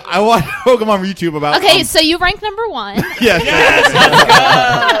 I watch Pokemon YouTube about. Okay, so you rank number 1. yes.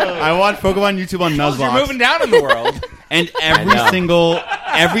 I watch watch Pokemon YouTube on You're Nuzlocke. moving down in the world. And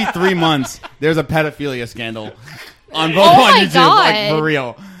every 3 months, there's a pedophilia scandal on Pokemon my YouTube. God. Like, for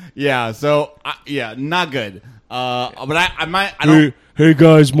real. Yeah, so, not good. But I don't... Hey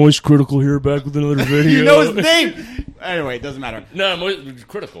guys, Moist Critical here, back with another video. You know his name! Anyway, it doesn't matter. No, Moist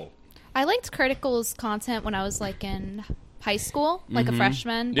Critical. I liked Critical's content when I was like in high school, like a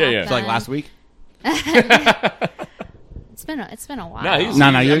freshman. Yeah, back yeah. It's like then. last week? It's been a while. Nah, he's- No,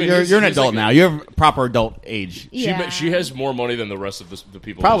 I mean, you're an he's adult like now. You're proper adult age. Yeah. She has more money than the rest of the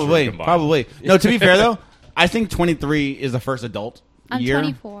people. in this room combined. Probably. No, to be fair, though, I think 23 is the first adult I'm year.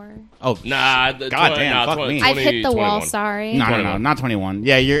 24. Oh, Nah, God damn, fuck me. I've hit the wall. 21. Sorry. no, not 21.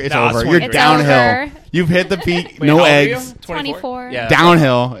 Yeah, it's No, it's over. 23. You're It's downhill. over. You've hit the peak. Wait, no how old are you? eggs. 24. Yeah.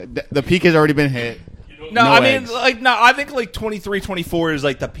 Downhill. The peak has already been hit. No, No I mean, eggs. I think like 23, 24 is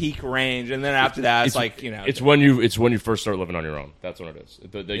like the peak range, and then after that, it's like, It's when you first start living on your own. That's when it is.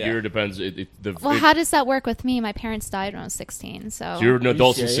 The Yeah. year depends. Well, how does that work with me? My parents died when I was 16, so you're an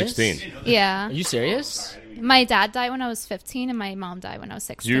adult since serious? 16. yeah. Are you serious? My dad died when I was 15, and my mom died when I was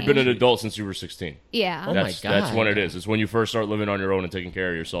 16. You've been an adult since you were 16. Yeah. Oh my That's God. when it is. It's when you first start living on your own and taking care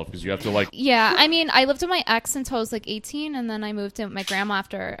of yourself because you have to like. Yeah, I mean, I lived with my ex until I was like 18, and then I moved in with my grandma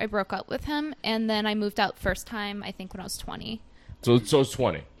after I broke up with him, and then I moved out first time, I think, when I was 20. So it's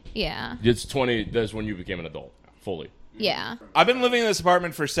 20. Yeah. It's 20. That's when you became an adult fully. Yeah. I've been living in this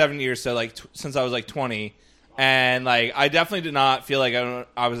apartment for 7 years, so like since I was like 20, and like I definitely did not feel like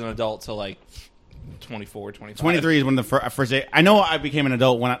I was an adult till like 24, 25. 23 is when the first day. I know I became an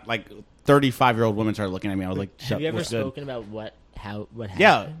adult when 35-year-old women started looking at me. I was like, Have you ever what's good? spoken about what happened?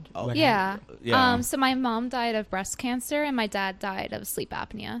 Yeah. What Yeah. Yeah. So my mom died of breast cancer, and my dad died of sleep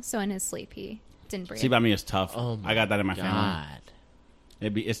apnea. So in his sleep, he didn't breathe. Sleep apnea is tough. Oh my I got that in my family. God.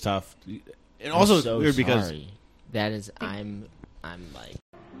 It's tough. And also, I'm it's so weird because sorry. That is, I'm like.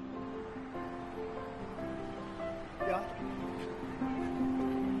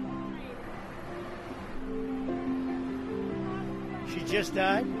 She just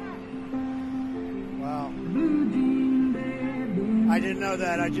died? Wow. I didn't know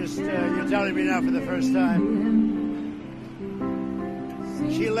that. I just, you're telling me now for the first time.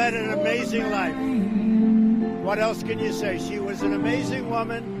 She led an amazing life. What else can you say? She was an amazing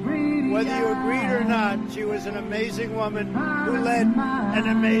woman. Whether you agreed or not, she was an amazing woman who led an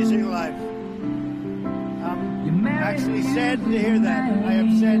amazing life. I'm actually saddened to hear that. I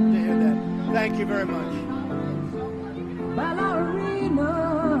am saddened to hear that. Thank you very much.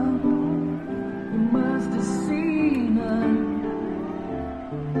 Ballerina, you must have seen her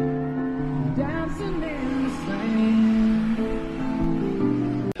dancing in the sand.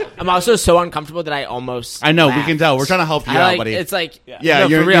 I'm also so uncomfortable that I almost. I know we laughed. can tell. We're trying to help you I out, like, buddy. It's like yeah, no,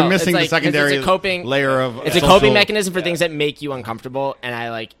 you're for real. missing It's the like, secondary it's a coping layer of. It's a social- coping mechanism for things that make you uncomfortable, and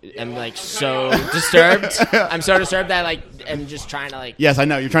I am so disturbed. I'm so disturbed that I am just trying to Yes, I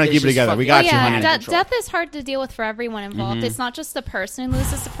know. You're trying to It's keep it just together. We fucking- got you, yeah, honey. death is hard to deal with for everyone involved. It's not just the person who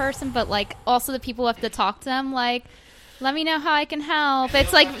loses the person, but like also the people who have to talk to them. Like, let me know how I can help.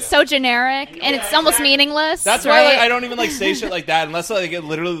 It's like so generic and it's almost meaningless. That's right? why I don't even say shit like that unless it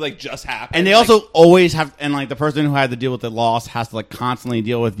literally just happened. And they also always have, and the person who had to deal with the loss has to constantly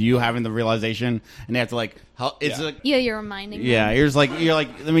deal with you having the realization, and they have to help. It's Yeah. Yeah, you're reminding. yeah, them. you're like,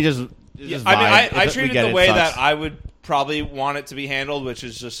 let me just. I just mean, I vibe. treat We it get the way sucks. that I would probably want it to be handled, which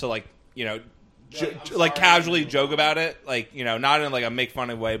is just to casually joke about it, not in a make fun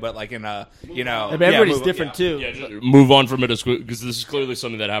of way, but in a everybody's move- different too. Yeah, just move on from it because this is clearly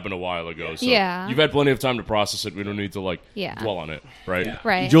something that happened a while ago. So Yeah. you've had plenty of time to process it. We don't need to Yeah. dwell on it, right?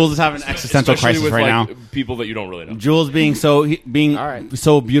 Right. Jules is having an existential Especially crisis with right now. people that you don't really know. Jules being so All right.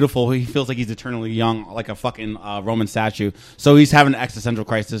 so beautiful, he feels like he's eternally young, like a fucking Roman statue. So he's having an existential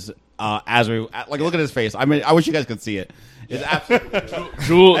crisis. As we look at his face. I mean, I wish you guys could see it. It's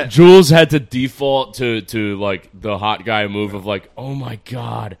absolutely. Jules had to default to the hot guy move of oh my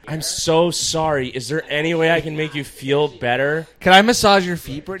god, I'm so sorry. Is there any way I can make you feel better? Can I massage your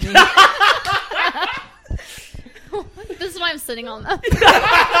feet, Brittany? This is why I'm sitting on them.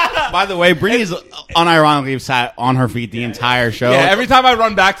 By the way, Brittany's unironically sat on her feet the entire show. Yeah, every time I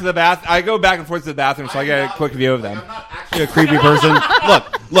run back to the bath, I go back and forth to the bathroom, so I get a quick view of them. Actually a creepy person.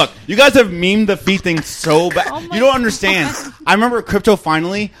 Look, you guys have memed the feet thing so bad. You don't understand. I remember Crypto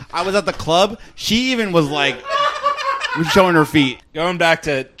finally, I was at the club. She even was showing her feet. Going back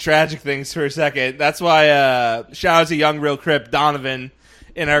to tragic things for a second, that's why shout out to Young Real Crip Donovan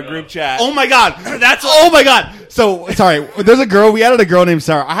in our group chat. Oh my god, oh my god. So sorry, there's a girl. We added a girl named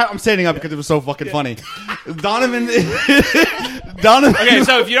Sarah. I'm standing up because it was so fucking funny. Donovan. Okay,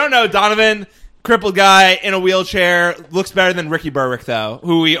 so if you don't know, Donovan crippled guy in a wheelchair. Looks better than Ricky Berwick, though,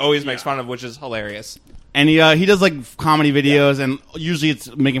 who he always makes fun of, which is hilarious. And he does like comedy videos, and usually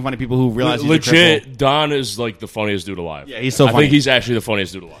it's making fun of people who realize he's a cripple. Legit, Don is like the funniest dude alive. Yeah, he's so I funny. think he's actually the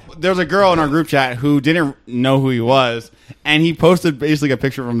funniest dude alive. There's a girl in our group chat who didn't know who he was, and he posted basically a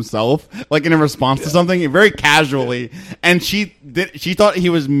picture of himself, like in a response to something, very casually. And she thought he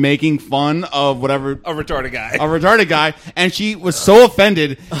was making fun of whatever A retarded guy. a retarded guy, and she was so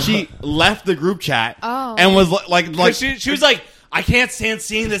offended she left the group chat and was like 'Cause she was like, I can't stand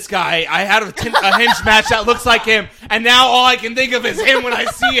seeing this guy. I had a Hinge match that looks like him, and now all I can think of is him when I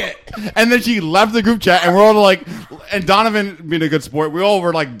see it. and then she left the group chat, and we're all like, and Donovan being a good sport, we all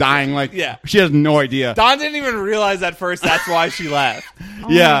were like dying, like, Yeah. she has no idea. Dawn didn't even realize at first that's why she left.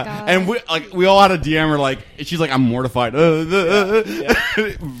 Yeah, my God. and we all had a DM her like, she's like, I'm mortified.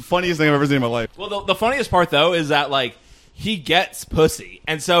 Funniest thing I've ever seen in my life. Well, the funniest part though is that like he gets pussy,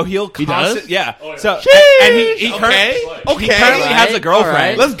 and so he'll does? constantly, yeah. Oh, yeah. So Sheesh. and he Okay. he currently Right. has a girlfriend. All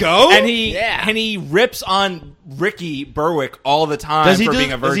right. Let's go. And he rips on Ricky Berwick all the time Does he for do?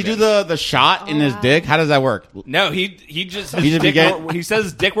 being a virgin. Does he do the shot in his dick? How does that work? No, he just He just began- he says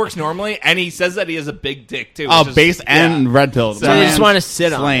his dick works normally, and he says that he has a big dick too. Oh, which is- base and yeah. red pill. So So My they just man's want to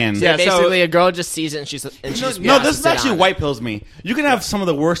sit on. slaying. It. Yeah, Yeah, so- basically, a girl just sees it and she just No, wants this to is sit actually on white pills me. You can have some of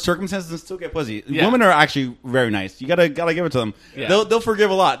the worst circumstances and still get pussy. Yeah. Women are actually very nice. You gotta give it to them. Yeah. They'll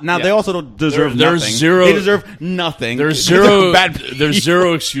forgive a lot. Now Yeah. they also don't deserve There's nothing. zero- They deserve nothing. There's They're zero. bad There's people.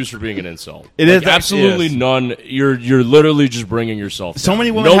 zero excuse for being an insult. It Like, is- absolutely yes. none. You're literally just bringing yourself. So down.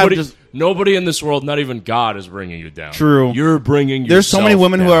 many women have just- nobody in this world, not even God, is bringing you down. True. You're bringing. There's so many yourself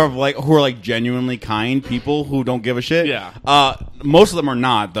women who down. are like genuinely kind people who don't give a shit. Yeah. Most of them are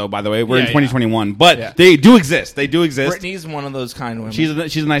not though. By the way, we're in Yeah, 2021, but Yeah. they do exist. They do exist. Brittany's one of those kind women.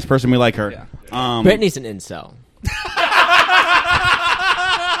 She's a nice person. We like her. Yeah. Brittany's an incel.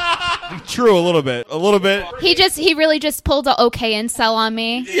 True, a little bit. He really just pulled a okay incel on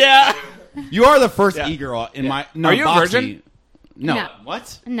me. yeah. You are the first e-girl in my. No, Are you a Boxy. virgin? No. No.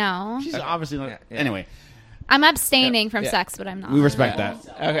 What? No, She's obviously not. yeah. Anyway, I'm abstaining from Yeah. sex, but I'm not. we respect that.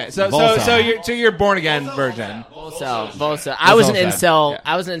 Okay, so Volsel. you're born again virgin. Bosa. I was an all sad. incel. Yeah.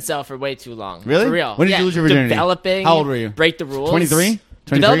 I was an incel for way too long. Really? For real. When did you lose your virginity? Developing. How old were you? Break the rules. 23?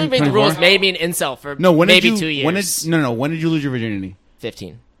 Developing break the 24? rules made me an incel for No, when maybe did you? 2 years. When did? No. When did you lose your virginity?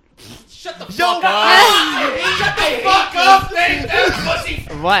 15.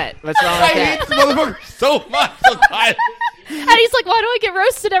 What? What's wrong with that? this motherfucker so much. Sometimes. And he's like, "Why do I get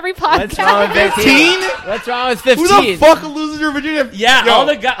roasted every What's wrong with podcast?" 15? What's wrong with 15? Who the fuck loses your virginity? Yeah, Yo.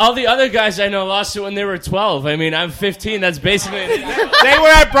 all the other guys I know lost it when they were 12. I mean, I'm 15. That's basically. They were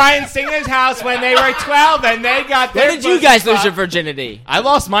at Brian Singer's house when they were 12, and they got. When their did you pussy guys lose popped. your virginity? I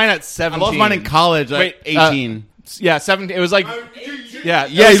lost mine at I 17. lost mine in college at Wait, 18. Yeah, 17. It was like. Yeah, Yeah,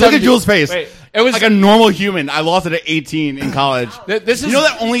 it you was look at 17. Jules' face. Wait, it was Like a normal human. I lost it at 18 in college. This is You know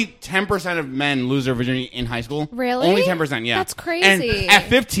that only 10% of men lose their virginity in high school? Really? Only 10%, yeah. That's crazy. And at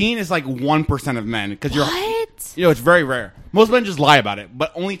 15, it's like 1% of men. Because you're. What? You know, it's very rare. Most men just lie about it,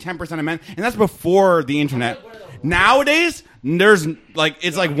 but only 10% of men. And that's before the internet. Nowadays, there's like,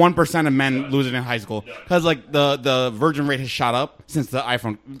 it's like 1% of men lose it in high school. Because like the virgin rate has shot up since the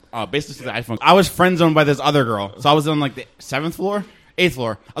iPhone, basically since the iPhone. I was friend zoned by this other girl. So I was on like the 7th floor. 8th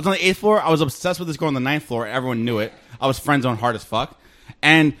floor. I was on the 8th floor. I was obsessed with this girl on the 9th floor. Everyone knew it. I was friend zoned hard as fuck.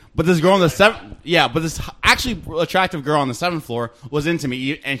 But this girl on the 7th, but this actually attractive girl on the 7th floor was into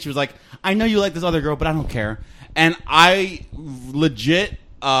me, and she was like, "I know you like this other girl, but I don't care." And I legit,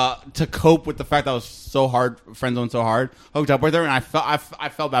 to cope with the fact that I was so hard, friend zoned so hard, hooked up with her, and I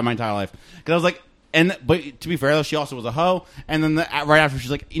felt bad my entire life because I was like, but to be fair though, she also was a hoe. And then right after,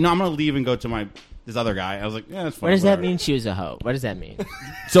 she's like, "I'm gonna leave and go to this other guy." I was like, "Yeah, that's fine." What does that whatever." mean she was a hoe? What does that mean?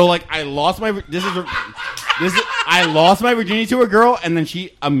 So like I lost my I lost my virginity to a girl, and then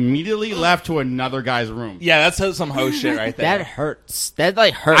she immediately left to another guy's room. Yeah, that's some hoe shit right there. That hurts. That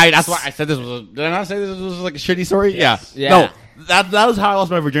like hurts. That's why I said this was. Did I not say this was like a shitty story? Yeah. No, that was how I lost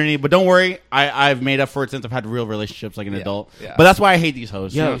my virginity. But don't worry, I've made up for it since I've had real relationships like an adult. Yeah. But that's why I hate these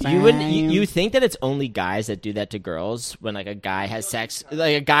hoes. Yo, know what I'm you wouldn't. saying? You think that it's only guys that do that to girls when like a guy has sex,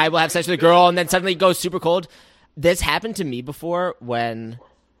 like a guy will have sex with a girl and then suddenly goes super cold. This happened to me before when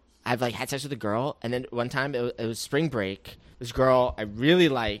I've like had sex with a girl, and then one time it was spring break. This girl I really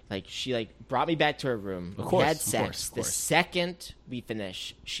like she like brought me back to her room. Of We course, had of sex. course, of The course. second we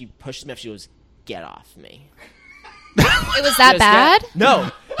finished, she pushed me up. She goes, "Get off me." It was that Just bad? No.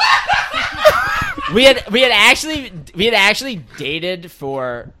 we had actually dated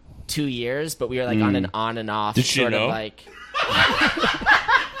for 2 years, but we were like on an on and off. Did she sort know? Of like.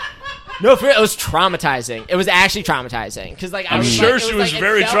 No, for real, it was traumatizing. It was actually traumatizing because, like, I'm sure she was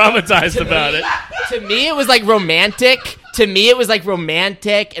very traumatized about it. To me, it was like romantic. To me, it was like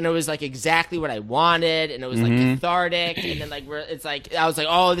romantic, and it was like exactly what I wanted, and it was like cathartic. And then like it's like I was like,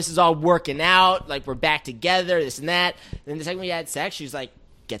 oh, this is all working out. Like we're back together, this and that. And then the second we had sex, she was like,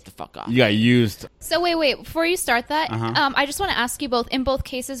 get the fuck off. You got used. So wait, before you start that, I just want to ask you both. In both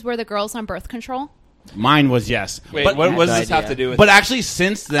cases, were the girls on birth control? Mine was yes. Wait, but, what does no this have idea. to do with? but actually,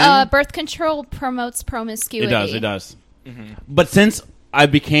 since then, Birth control promotes promiscuity. it does. But since I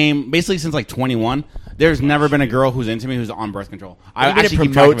became basically since like 21, there's never been a girl who's into me who's on birth control. I What do you mean actually it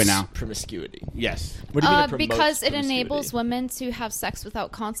keep track of it promotes now. promiscuity. Yes. What do you mean it promotes Because it promiscuity? enables women to have sex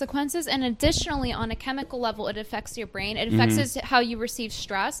without consequences, and additionally, on a chemical level, it affects your brain. It affects how you receive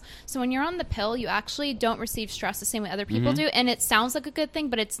stress. So when you're on the pill, you actually don't receive stress the same way other people do, and it sounds like a good thing,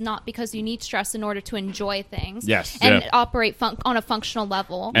 but it's not because you need stress in order to enjoy things. Yes. and Yeah. operate on a functional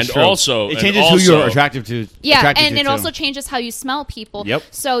level. And True. also, it and changes also, who you're attracted to. Yeah, attracted and to, it too. also changes how you smell people. Yep.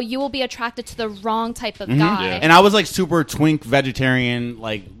 So you will be attracted to the wrong type of guy. Yeah. And I was like super twink vegetarian,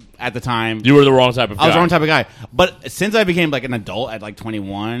 like at the time. You were the wrong type of guy. I was the wrong type of guy. But since I became like an adult at like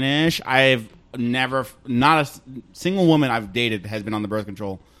 21 ish, I've never, not a single woman I've dated has been on the birth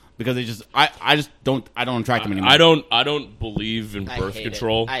control because they just, I just don't attract them anymore. I don't believe in I birth hate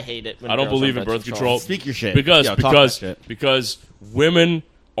control. It. I hate it. When I don't girls believe are in birth control. Speak your shit. Because Yo, talk because that shit. because women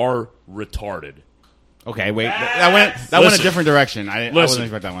are retarded. Okay, wait, that went a Listen. different direction. I wasn't Listen.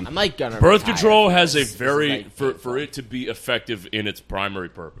 expecting that one. I'm like gonna Birth retire control from has a this. This is, very like, for it to be effective in its primary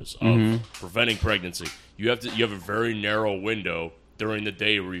purpose of Mm-hmm. preventing pregnancy. You have a very narrow window during the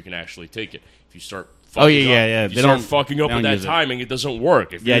day where you can actually take it. If you start fucking Oh, yeah, up, yeah. If They you start don't- fucking up they with don't that use it. timing, it doesn't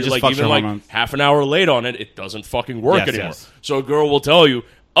work. If Yeah, it you're just like fucks even your like hormones. half an hour late on it, it doesn't fucking work Yes, anymore. yes. So a girl will tell you,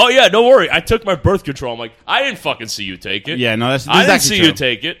 "Oh yeah, don't worry, I took my birth control." I'm like, "I didn't fucking see you take it." Yeah, no, this I is didn't actually see you true.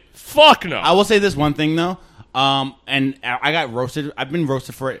 take it. Fuck no. I will say this one thing though, and I got roasted. I've been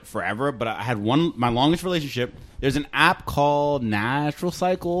roasted for it forever, but I had my longest relationship. There's an app called Natural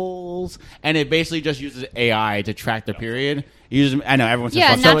Cycles, and it basically just uses AI to track the period. It uses, I know everyone says Yeah,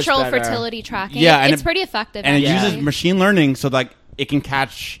 fuck it. natural better. fertility tracking. Yeah, and it's pretty effective. and it actually. uses machine learning so like it can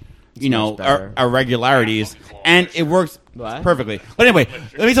catch much better. irregularities, and it works What? perfectly. But anyway,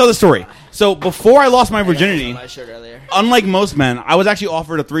 let me tell the story. So before I lost my virginity, My shirt earlier. unlike most men, I was actually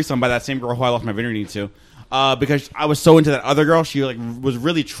offered a threesome by that same girl who I lost my virginity to, because I was so into that other girl. She like was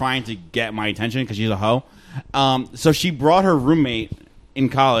really trying to get my attention because she's a hoe. So she brought her roommate in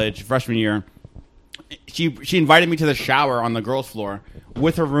college, freshman year. She invited me to the shower on the girls' floor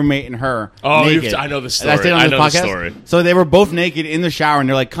with her roommate and her. Oh, naked. I know the Did story. say it on I this know the podcast? story. So they were both naked in the shower, and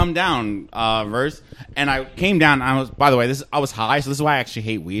they're like, "Come down, Verse." And I came down. And I was, by the way, I was high, so this is why I actually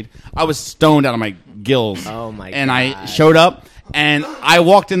hate weed. I was stoned out of my gills. Oh, my And I God. showed up, and I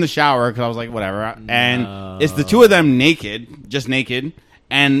walked in the shower because I was like, whatever. And it's the two of them naked, just naked.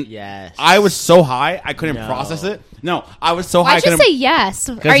 And Yes. I was so high, I couldn't process it. No, I was so high. I Why'd you couldn't- say yes?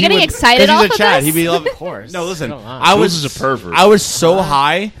 Are 'cause you he getting would- excited 'cause off he's a of Chad. this? He'd be loving. Of course. No, listen. Come on. I was Bruce is a pervert. I was so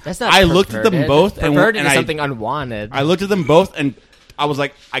high. That's not. I looked at them perverted. both Perverted and is I something unwanted. I looked at them both and I was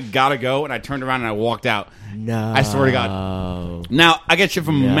like, I gotta go, and I turned around and I walked out. No. I swear to God. Now I get shit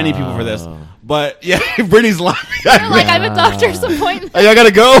from many people for this, but yeah, Brittany's laughing. You're like, I have a doctor's appointment. I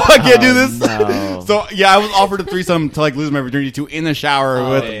gotta go. I can't do this. no. So yeah, I was offered a threesome to like lose my virginity to in the shower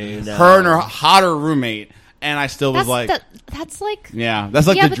with no. her and her hotter roommate, and I still was like, That's like, yeah, that's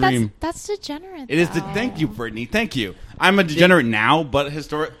like yeah, the but dream. that's degenerate. It is the though. thank you, Brittany. Thank you. I'm a degenerate now, but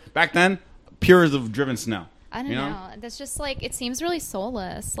historic back then, pure as of driven snow. I don't You know. That's just like it seems really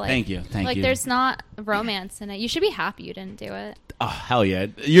soulless. Like, Thank you, thank like you. there's not romance in it. You should be happy you didn't do it. Oh hell yeah!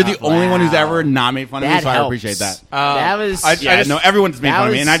 You're the only one who's ever not made fun of me, That so I helps. appreciate that. That was. Yeah, no, everyone's made that fun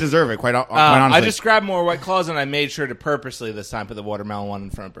of me, was- and I deserve it. Quite honestly, I just grabbed more White Claws and I made sure to purposely this time put the watermelon one in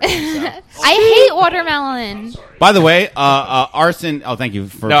front of Brittany. So. I hate watermelon. By the way, arson. Oh, thank you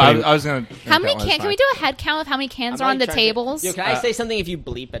for. No, putting- I was gonna. How many cans? Can we do a head count of how many cans I'm are on like the trying to- tables? Yo, can I say something if you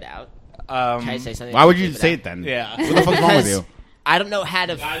bleep it out? Can I say something? Why if would you bleep say out? it then? Yeah. What the fuck's wrong with you? I don't know how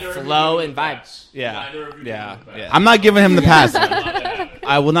to flow and vibe. Yeah. Yeah. Yeah. I'm not giving him the pass.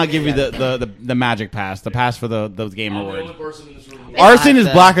 I will not give you the magic pass. The pass for the Game Award. Arson is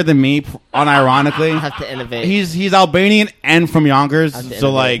to- blacker than me, I unironically. have to innovate. He's Albanian and from Yonkers, I'm so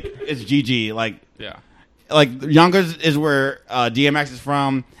innovative. like it's GG. Yeah. Like Yonkers is where DMX is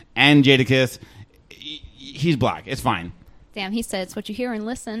from, and Jadakiss. He's black. It's fine. Damn, he said it's what you hear and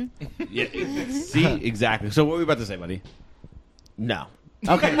listen. Yeah. See, exactly. So what were we about to say, buddy? no,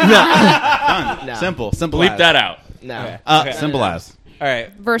 Okay, done. No. Simple. Bleep as. that out. no. Simple as. All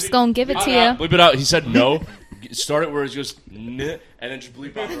right. Verse gonna give it to you. Bleep it out. He said no. start it where it's just "N," and then just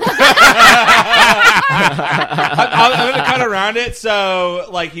bleep out. I'm gonna cut around it, so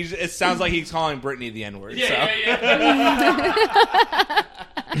like it sounds like he's calling Brittany the N-word. Yeah.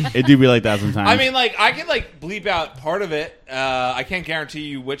 It do be like that sometimes. I mean, like I can like bleep out part of it. I can't guarantee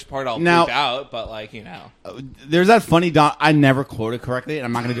you which part I'll Now- bleep out, but like there's that funny I never quoted correctly, and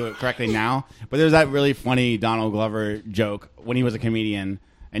I'm not going to do it correctly now. But there's that really funny Donald Glover joke when he was a comedian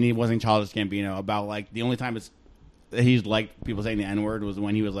and he wasn't Childish Gambino about like the only time he's liked people saying the N-word was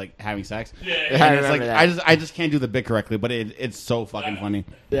when he was like having sex. I And it's remember like that. I just can't do the bit correctly, but it's so fucking funny.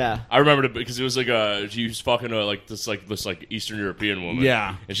 Yeah. I remember it because it was like she was fucking this Eastern European woman.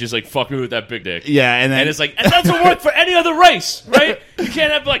 Yeah. and she's like fuck me with that big dick. Yeah, and then And it's like, and that doesn't work for any other race, right? You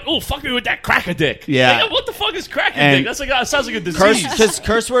can't have like, oh, fuck me with that cracker dick. Yeah. Like, what the fuck is cracker And- dick? That's like, that sounds like a disease. Because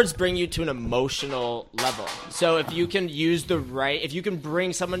curse words bring you to an emotional level. So if you can if you can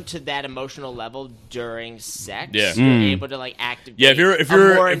bring someone to that emotional level during sex, Yeah. you're able to like activate. Yeah, if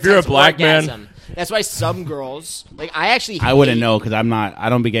you're more a intense black man- orgasm. That's why some girls like I wouldn't hate- know because I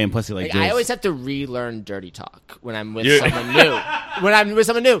don't be getting pussy like Like, this. I always have to relearn dirty talk when I'm with Yeah. someone new. When I'm with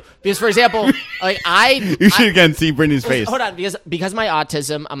someone new, because for example, like you should again see Brittany's face. Hold on, because my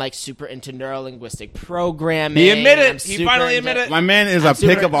autism, I'm like super into neurolinguistic programming. he admitted I'm it. He super finally into- admitted it. My man is a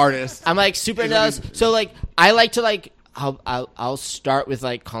super- pickup artist. I'm like super into those. So like I like to like I'll start with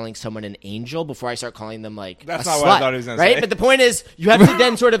like calling someone an angel before I start calling them like That's a not slut, what I thought he was gonna right? say. But the point is you have to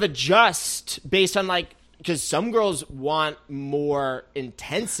then sort of adjust based on like because some girls want more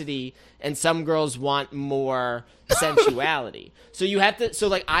intensity and some girls want more sensuality. So you have to. So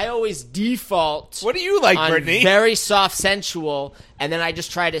like I always default. What do you like, on Brittany? Very soft, sensual, and then I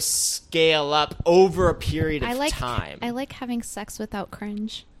just try to scale up over a period of time. I like having sex without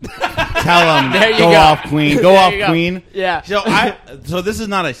cringe. Tell him, There you go go. off, queen. Go There off, you go. queen. Yeah. So this is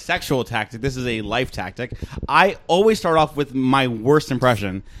not a sexual tactic. This is a life tactic. I always start off with my worst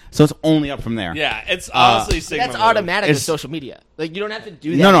impression, so it's only up from there. Yeah, it's honestly Sigma That's move. automatic with It's- social media. Like you don't have to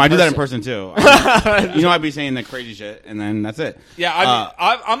do that. No, I do that in person too. I'd be saying the crazy shit, and then that's it. Yeah,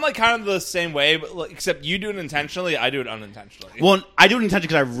 I'm like kind of the same way, but like, except you do it intentionally, I do it unintentionally. Well, I do it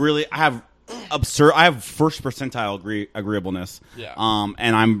intentionally because I have absurd. I have first percentile agreeableness. Yeah.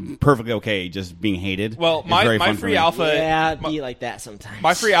 And I'm perfectly okay just being hated. Well, It's my very fun for free me. alpha, Yeah, be like that sometimes.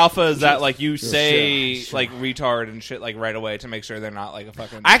 my free alpha is that like you say like retard and shit like right away to make sure they're not like a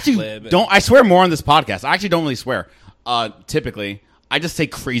fucking. I actually lib. don't. I swear more on this podcast. I actually don't really swear. Typically, I just say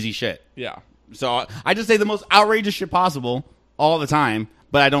crazy shit. Yeah. So I just say the most outrageous shit possible all the time,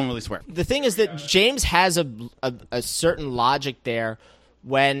 but I don't really swear. The thing is that James has a certain logic there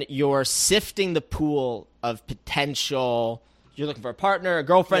when you're sifting the pool of potential. You're looking for a partner, a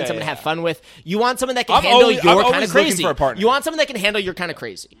girlfriend, Yeah, someone to yeah. have fun with. You want someone that can I'm handle always- your I'm kind of always looking crazy. for a partner. You want someone that can handle your kind of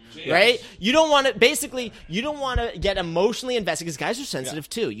crazy, right? You don't want to. Basically, you don't want to get emotionally invested because guys are sensitive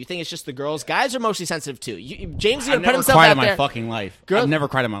too. You think it's just the girls? Guys are mostly sensitive too. James is I've going to put never himself cried out in my there. fucking life. Girl- I've never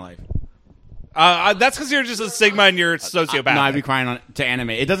cried in my life. That's because you're just a Sigma and you're a sociopath. No, I'd be crying to anime.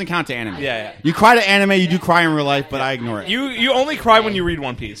 It doesn't count to anime. Yeah. You cry to anime, you do cry in real life, but I ignore it. You only cry when you read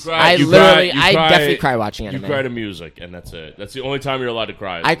One Piece. I You literally, cry- you I cry- definitely cry watching anime. You cry to music, and that's it. That's the only time you're allowed to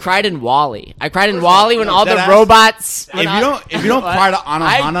cry. I cried in Wall-E. I cried in Wall-E when all the deadass. robots. If you don't cry to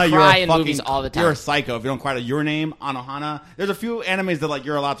Anohana, I you're cry a in fucking movies all the time. You're a psycho. If you don't cry to Your Name, Anohana, there's a few animes that like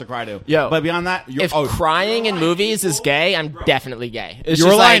you're allowed to cry to. Yo, but beyond that, you're If crying in movies is gay, I'm definitely gay. It's Your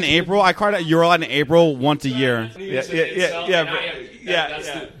just Line like, in April. I cried at Your Line in April once a year. Yeah.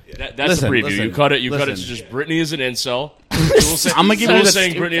 That's Listen, the preview. listen, you cut it. You cut it to listen. just Brittany is an incel. Saying, I'm gonna give you Jules the-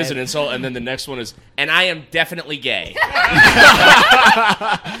 saying Brittany is an insult, and then the next one is, and I am definitely gay.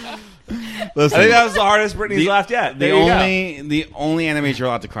 Listen, I think that was the hardest Britney's laughed yet. There you go. the only animation you're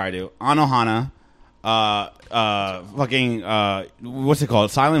allowed to cry to Anohana, what's it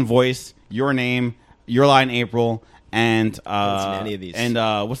called? Silent Voice, Your Name, Your Line in April, and seen any of these. And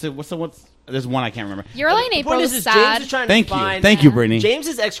what's there's one I can't remember. Your Line the April point is is sad. James is trying Thank to you, find thank you, Brittany.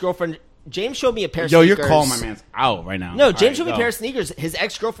 James's ex-girlfriend. James showed me a pair of Yo, sneakers. you're calling my man's out right now. No, All James right, showed me a go. pair of sneakers. His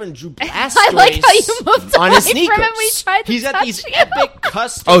ex-girlfriend drew Blastoise I like how you moved on his away sneakers. from him. We tried to He's got touch these you. epic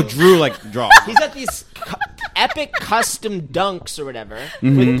custom. Oh, Drew draw. He's got these epic custom dunks or whatever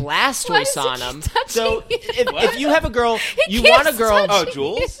Mm-hmm. with Why does Blastoise he on keep them. touching So you? if you have a girl, you keeps want a girl. touching Oh,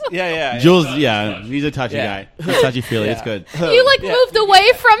 Jules? you. Yeah. Jules, yeah, he's a touchy Yeah. guy. He's touchy feely. It's good. You like moved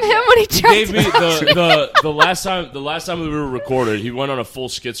away from him when he tried Gave to me touch you. the last time we were recorded, he went on a full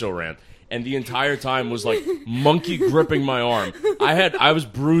schizo rant. And the entire time was like monkey gripping my arm. I was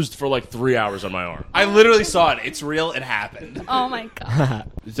bruised for like 3 hours on my arm. I literally saw it. It's real. It happened. Oh my god.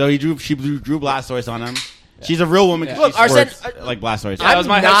 So she drew Blastoise on him. She's a real woman. 'cause Look, she Arsene, squirts like Blastoise. That was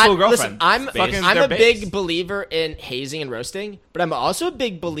my high school girlfriend. Listen, I'm Fucking a their babes. big believer in hazing and roasting, but I'm also a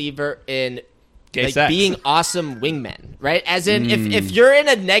big believer in Gay like sex. being awesome wingmen, right? As in, if you're in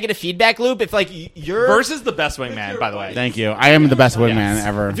a negative feedback loop, if like you're Verse is the best wingman, by the way. Thank you. I am the best wingman Yes.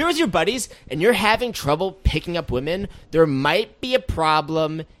 ever. if you're with your buddies and you're having trouble picking up women, there might be a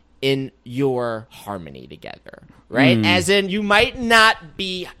problem in your harmony together, right? As in, you might not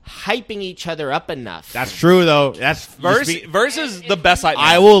be hyping each other up enough. That's true, though. That's Verse is the best hype man.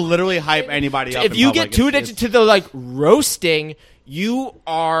 I will literally hype anybody up. if in you public. get too It's- addicted to the like roasting, you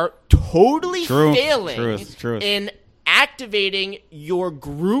are totally Truth, failing truth. in activating your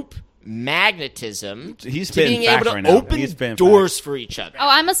group magnetism He's to spitting being able facts to right now. open He's spitting doors for each other. Oh,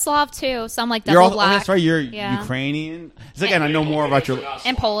 I'm a Slav too, so I'm like You're double also, black. that's right. You're Yeah. Ukrainian. It's again. I know more about your.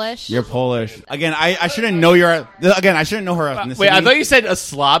 And Polish. You're Polish. Again, I shouldn't know your. Again, I shouldn't know her ethnicity. Wait, I thought you said a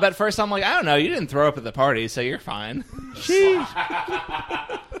slob at first. I'm like, I don't know. You didn't throw up at the party, so you're fine.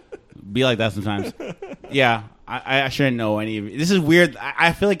 be like that sometimes. Yeah, I shouldn't know any of it. This is weird.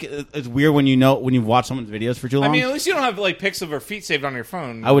 I feel like it's weird when you watch someone's videos for too long. I mean, at least you don't have like pics of her feet saved on your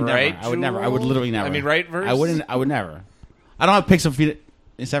phone. I would right, never. I would never. I would Jewel? literally never. I mean, right? Verse? I wouldn't. I would never. I don't have pics of feet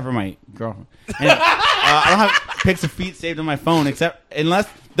except for my girlfriend. And, I don't have pics of feet saved on my phone except unless.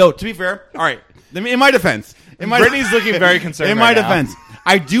 Though to be fair, all right. In my defense, Brittany's looking very concerned In my right now. defense,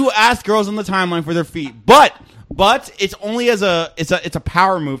 I do ask girls on the timeline for their feet, but it's only as it's a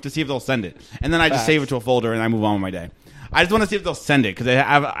power move to see if they'll send it, and then I just save it to a folder and I move on with my day. I just want to see if they'll send it because I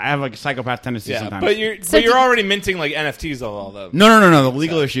have like psychopath tendencies Yeah, sometimes. but you're So you're do- already minting like NFTs of all those. No. The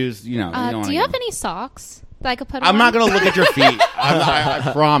legal issues, you know. you don't do wanna you get have them. any socks that I could put I'm on? not gonna look at your feet. I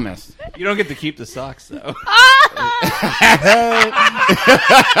promise. You don't get to keep the socks though.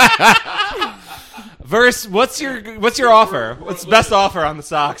 Verse, what's your offer? What's the best offer on the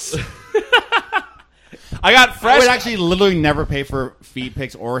socks? I got I fresh. would actually literally never pay for feet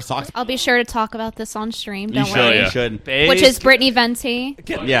pics or socks. I'll be sure to talk about this on stream. You Don't should. worry. yeah. You should. Which is Brittany Venti.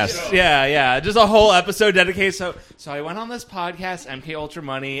 Yes. Yeah, just a whole episode dedicated. So I went on this podcast, MK Ultra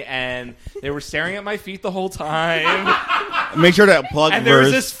Money, and they were staring at my feet the whole time. Make sure to plug And there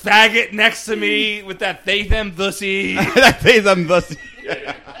was verse. this faggot next to me with that Fathom pussy. That pays them thus.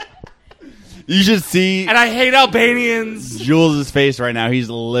 You should see And I hate Albanians. Jules' face right now. He's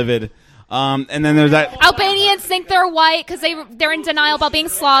livid. And then there's that. Albanians think they're white because they're in denial about being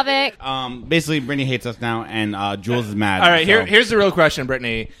Slavic. Basically, Brittany hates us now, and Jules is mad. All right, so. here's the real question,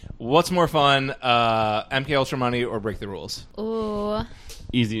 Brittany. What's more fun, MK Ultra Money or Break the Rules? Ooh.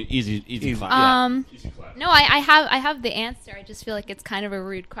 easy. clap. No, I have the answer. I just feel like it's kind of a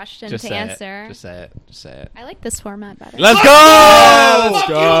rude question Just to say answer. it. Just say it. Just say it. I like this format better. Let's go! Let's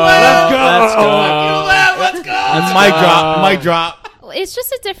go! Let's go! Mic drop. It's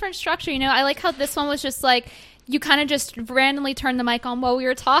just a different structure, you know. I like how this one was just like you kind of just randomly turn the mic on while we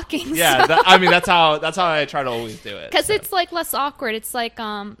were talking. Yeah, that's how I try to always do it. Because it's like less awkward. It's like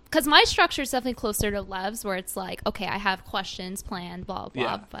because my structure is definitely closer to Lev's, where it's like, okay, I have questions planned, blah blah,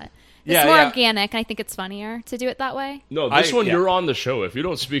 Yeah. but it's more organic, and I think it's funnier to do it that way. No, this one yeah. you're on the show. If you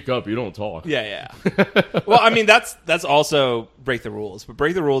don't speak up, you don't talk. Yeah. Well, I mean that's also Break the Rules, but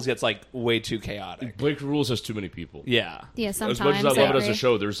Break the Rules gets like way too chaotic. Break the Rules has too many people. Yeah. Yeah, sometimes. As much as I love it as agree. a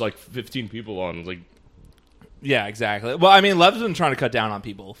show, there's like 15 people on. Like, Yeah, exactly. Well, I mean, Lev's been trying to cut down on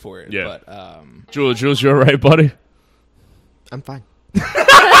people for it. Yeah. But Jules, you're right, buddy. I'm fine.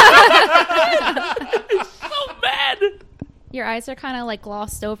 Your eyes are kind of like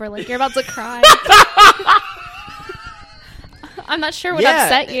glossed over, like you're about to cry. I'm not sure what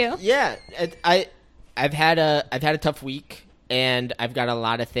upset you. Yeah, I've had a tough week, and I've got a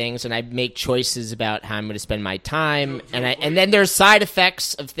lot of things, and I make choices about how I'm going to spend my time, and then there's side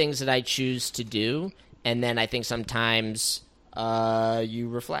effects of things that I choose to do, and then I think sometimes you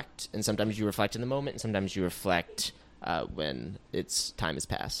reflect, and sometimes you reflect in the moment, and sometimes you reflect when time has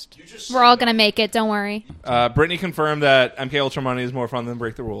passed. We're all gonna make it. Don't worry. Brittany confirmed that MK Ultra Money is more fun than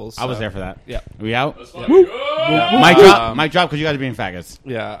Break the Rules. I was so- there for that. Yeah. Are we out? Yeah. Mic drop, because you guys are being faggots.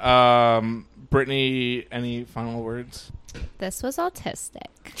 Yeah. Brittany, any final words? This was autistic,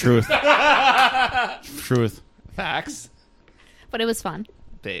 Truth. Facts. but it was fun.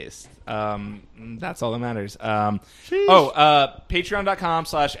 Based. That's all that matters.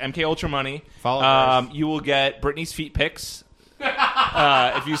 Patreon.com/MKUltraMoney. Follow us. You will get Brittany's feet pics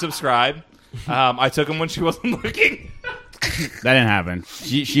if you subscribe. I took them when she wasn't looking. That didn't happen.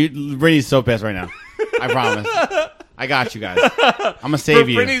 Brittany's so pissed right now. I promise. I got you guys. I'm gonna save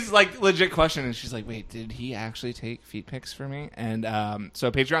you. Brittany's like legit question, and she's like, "Wait, did he actually take feet pics for me?" And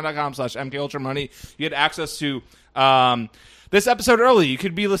so Patreon.com/MKUltraMoney, you get access to this episode early. You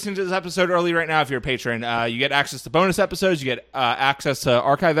could be listening to this episode early right now if you're a patron. You get access to bonus episodes. You get access to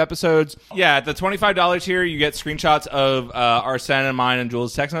archive episodes. Yeah, at the $25 tier, you get screenshots of Arsene and mine and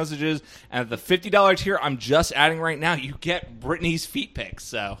Jules' text messages. And at the $50 tier, I'm just adding right now, you get Brittany's feet pics.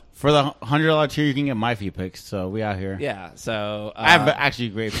 So For the $100 tier, you can get my feet pics. So we out here. yeah, so I have actually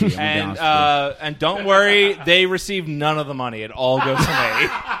great feet. I'm gonna be honest with you. and don't worry, they receive none of the money. It all goes to me.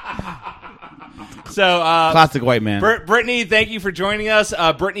 So, Classic white man. Brittany, thank you for joining us.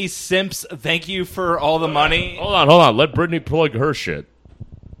 Brittany Simps, thank you for all the money. Hold on. Let Brittany plug her shit.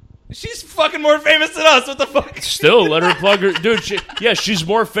 She's fucking more famous than us. What the fuck? Still, let her plug her. Dude, she's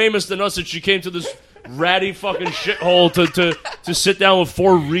more famous than us, and she came to this ratty fucking shithole to sit down with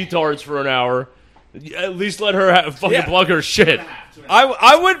 4 retards for an hour. At least let her fucking plug her shit.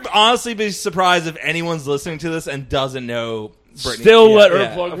 I would honestly be surprised if anyone's listening to this and doesn't know Brittany. Still let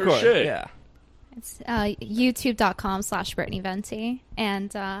her plug of her course, shit. Yeah. It's youtube.com/Brittany Venti.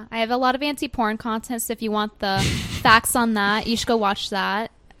 And I have a lot of anti-porn content, so if you want the facts on that, you should go watch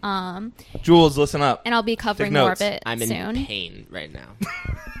that. Jules, listen up. And I'll be covering Take more notes. of it I'm soon. in pain right now.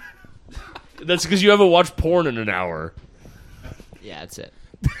 That's because you haven't watched porn in an hour. Yeah, that's it.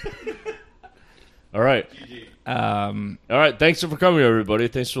 All right. All right. Thanks for coming, everybody.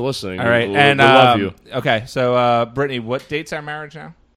 Thanks for listening. All right, We and love you. Okay, so Brittany, what date's our marriage now?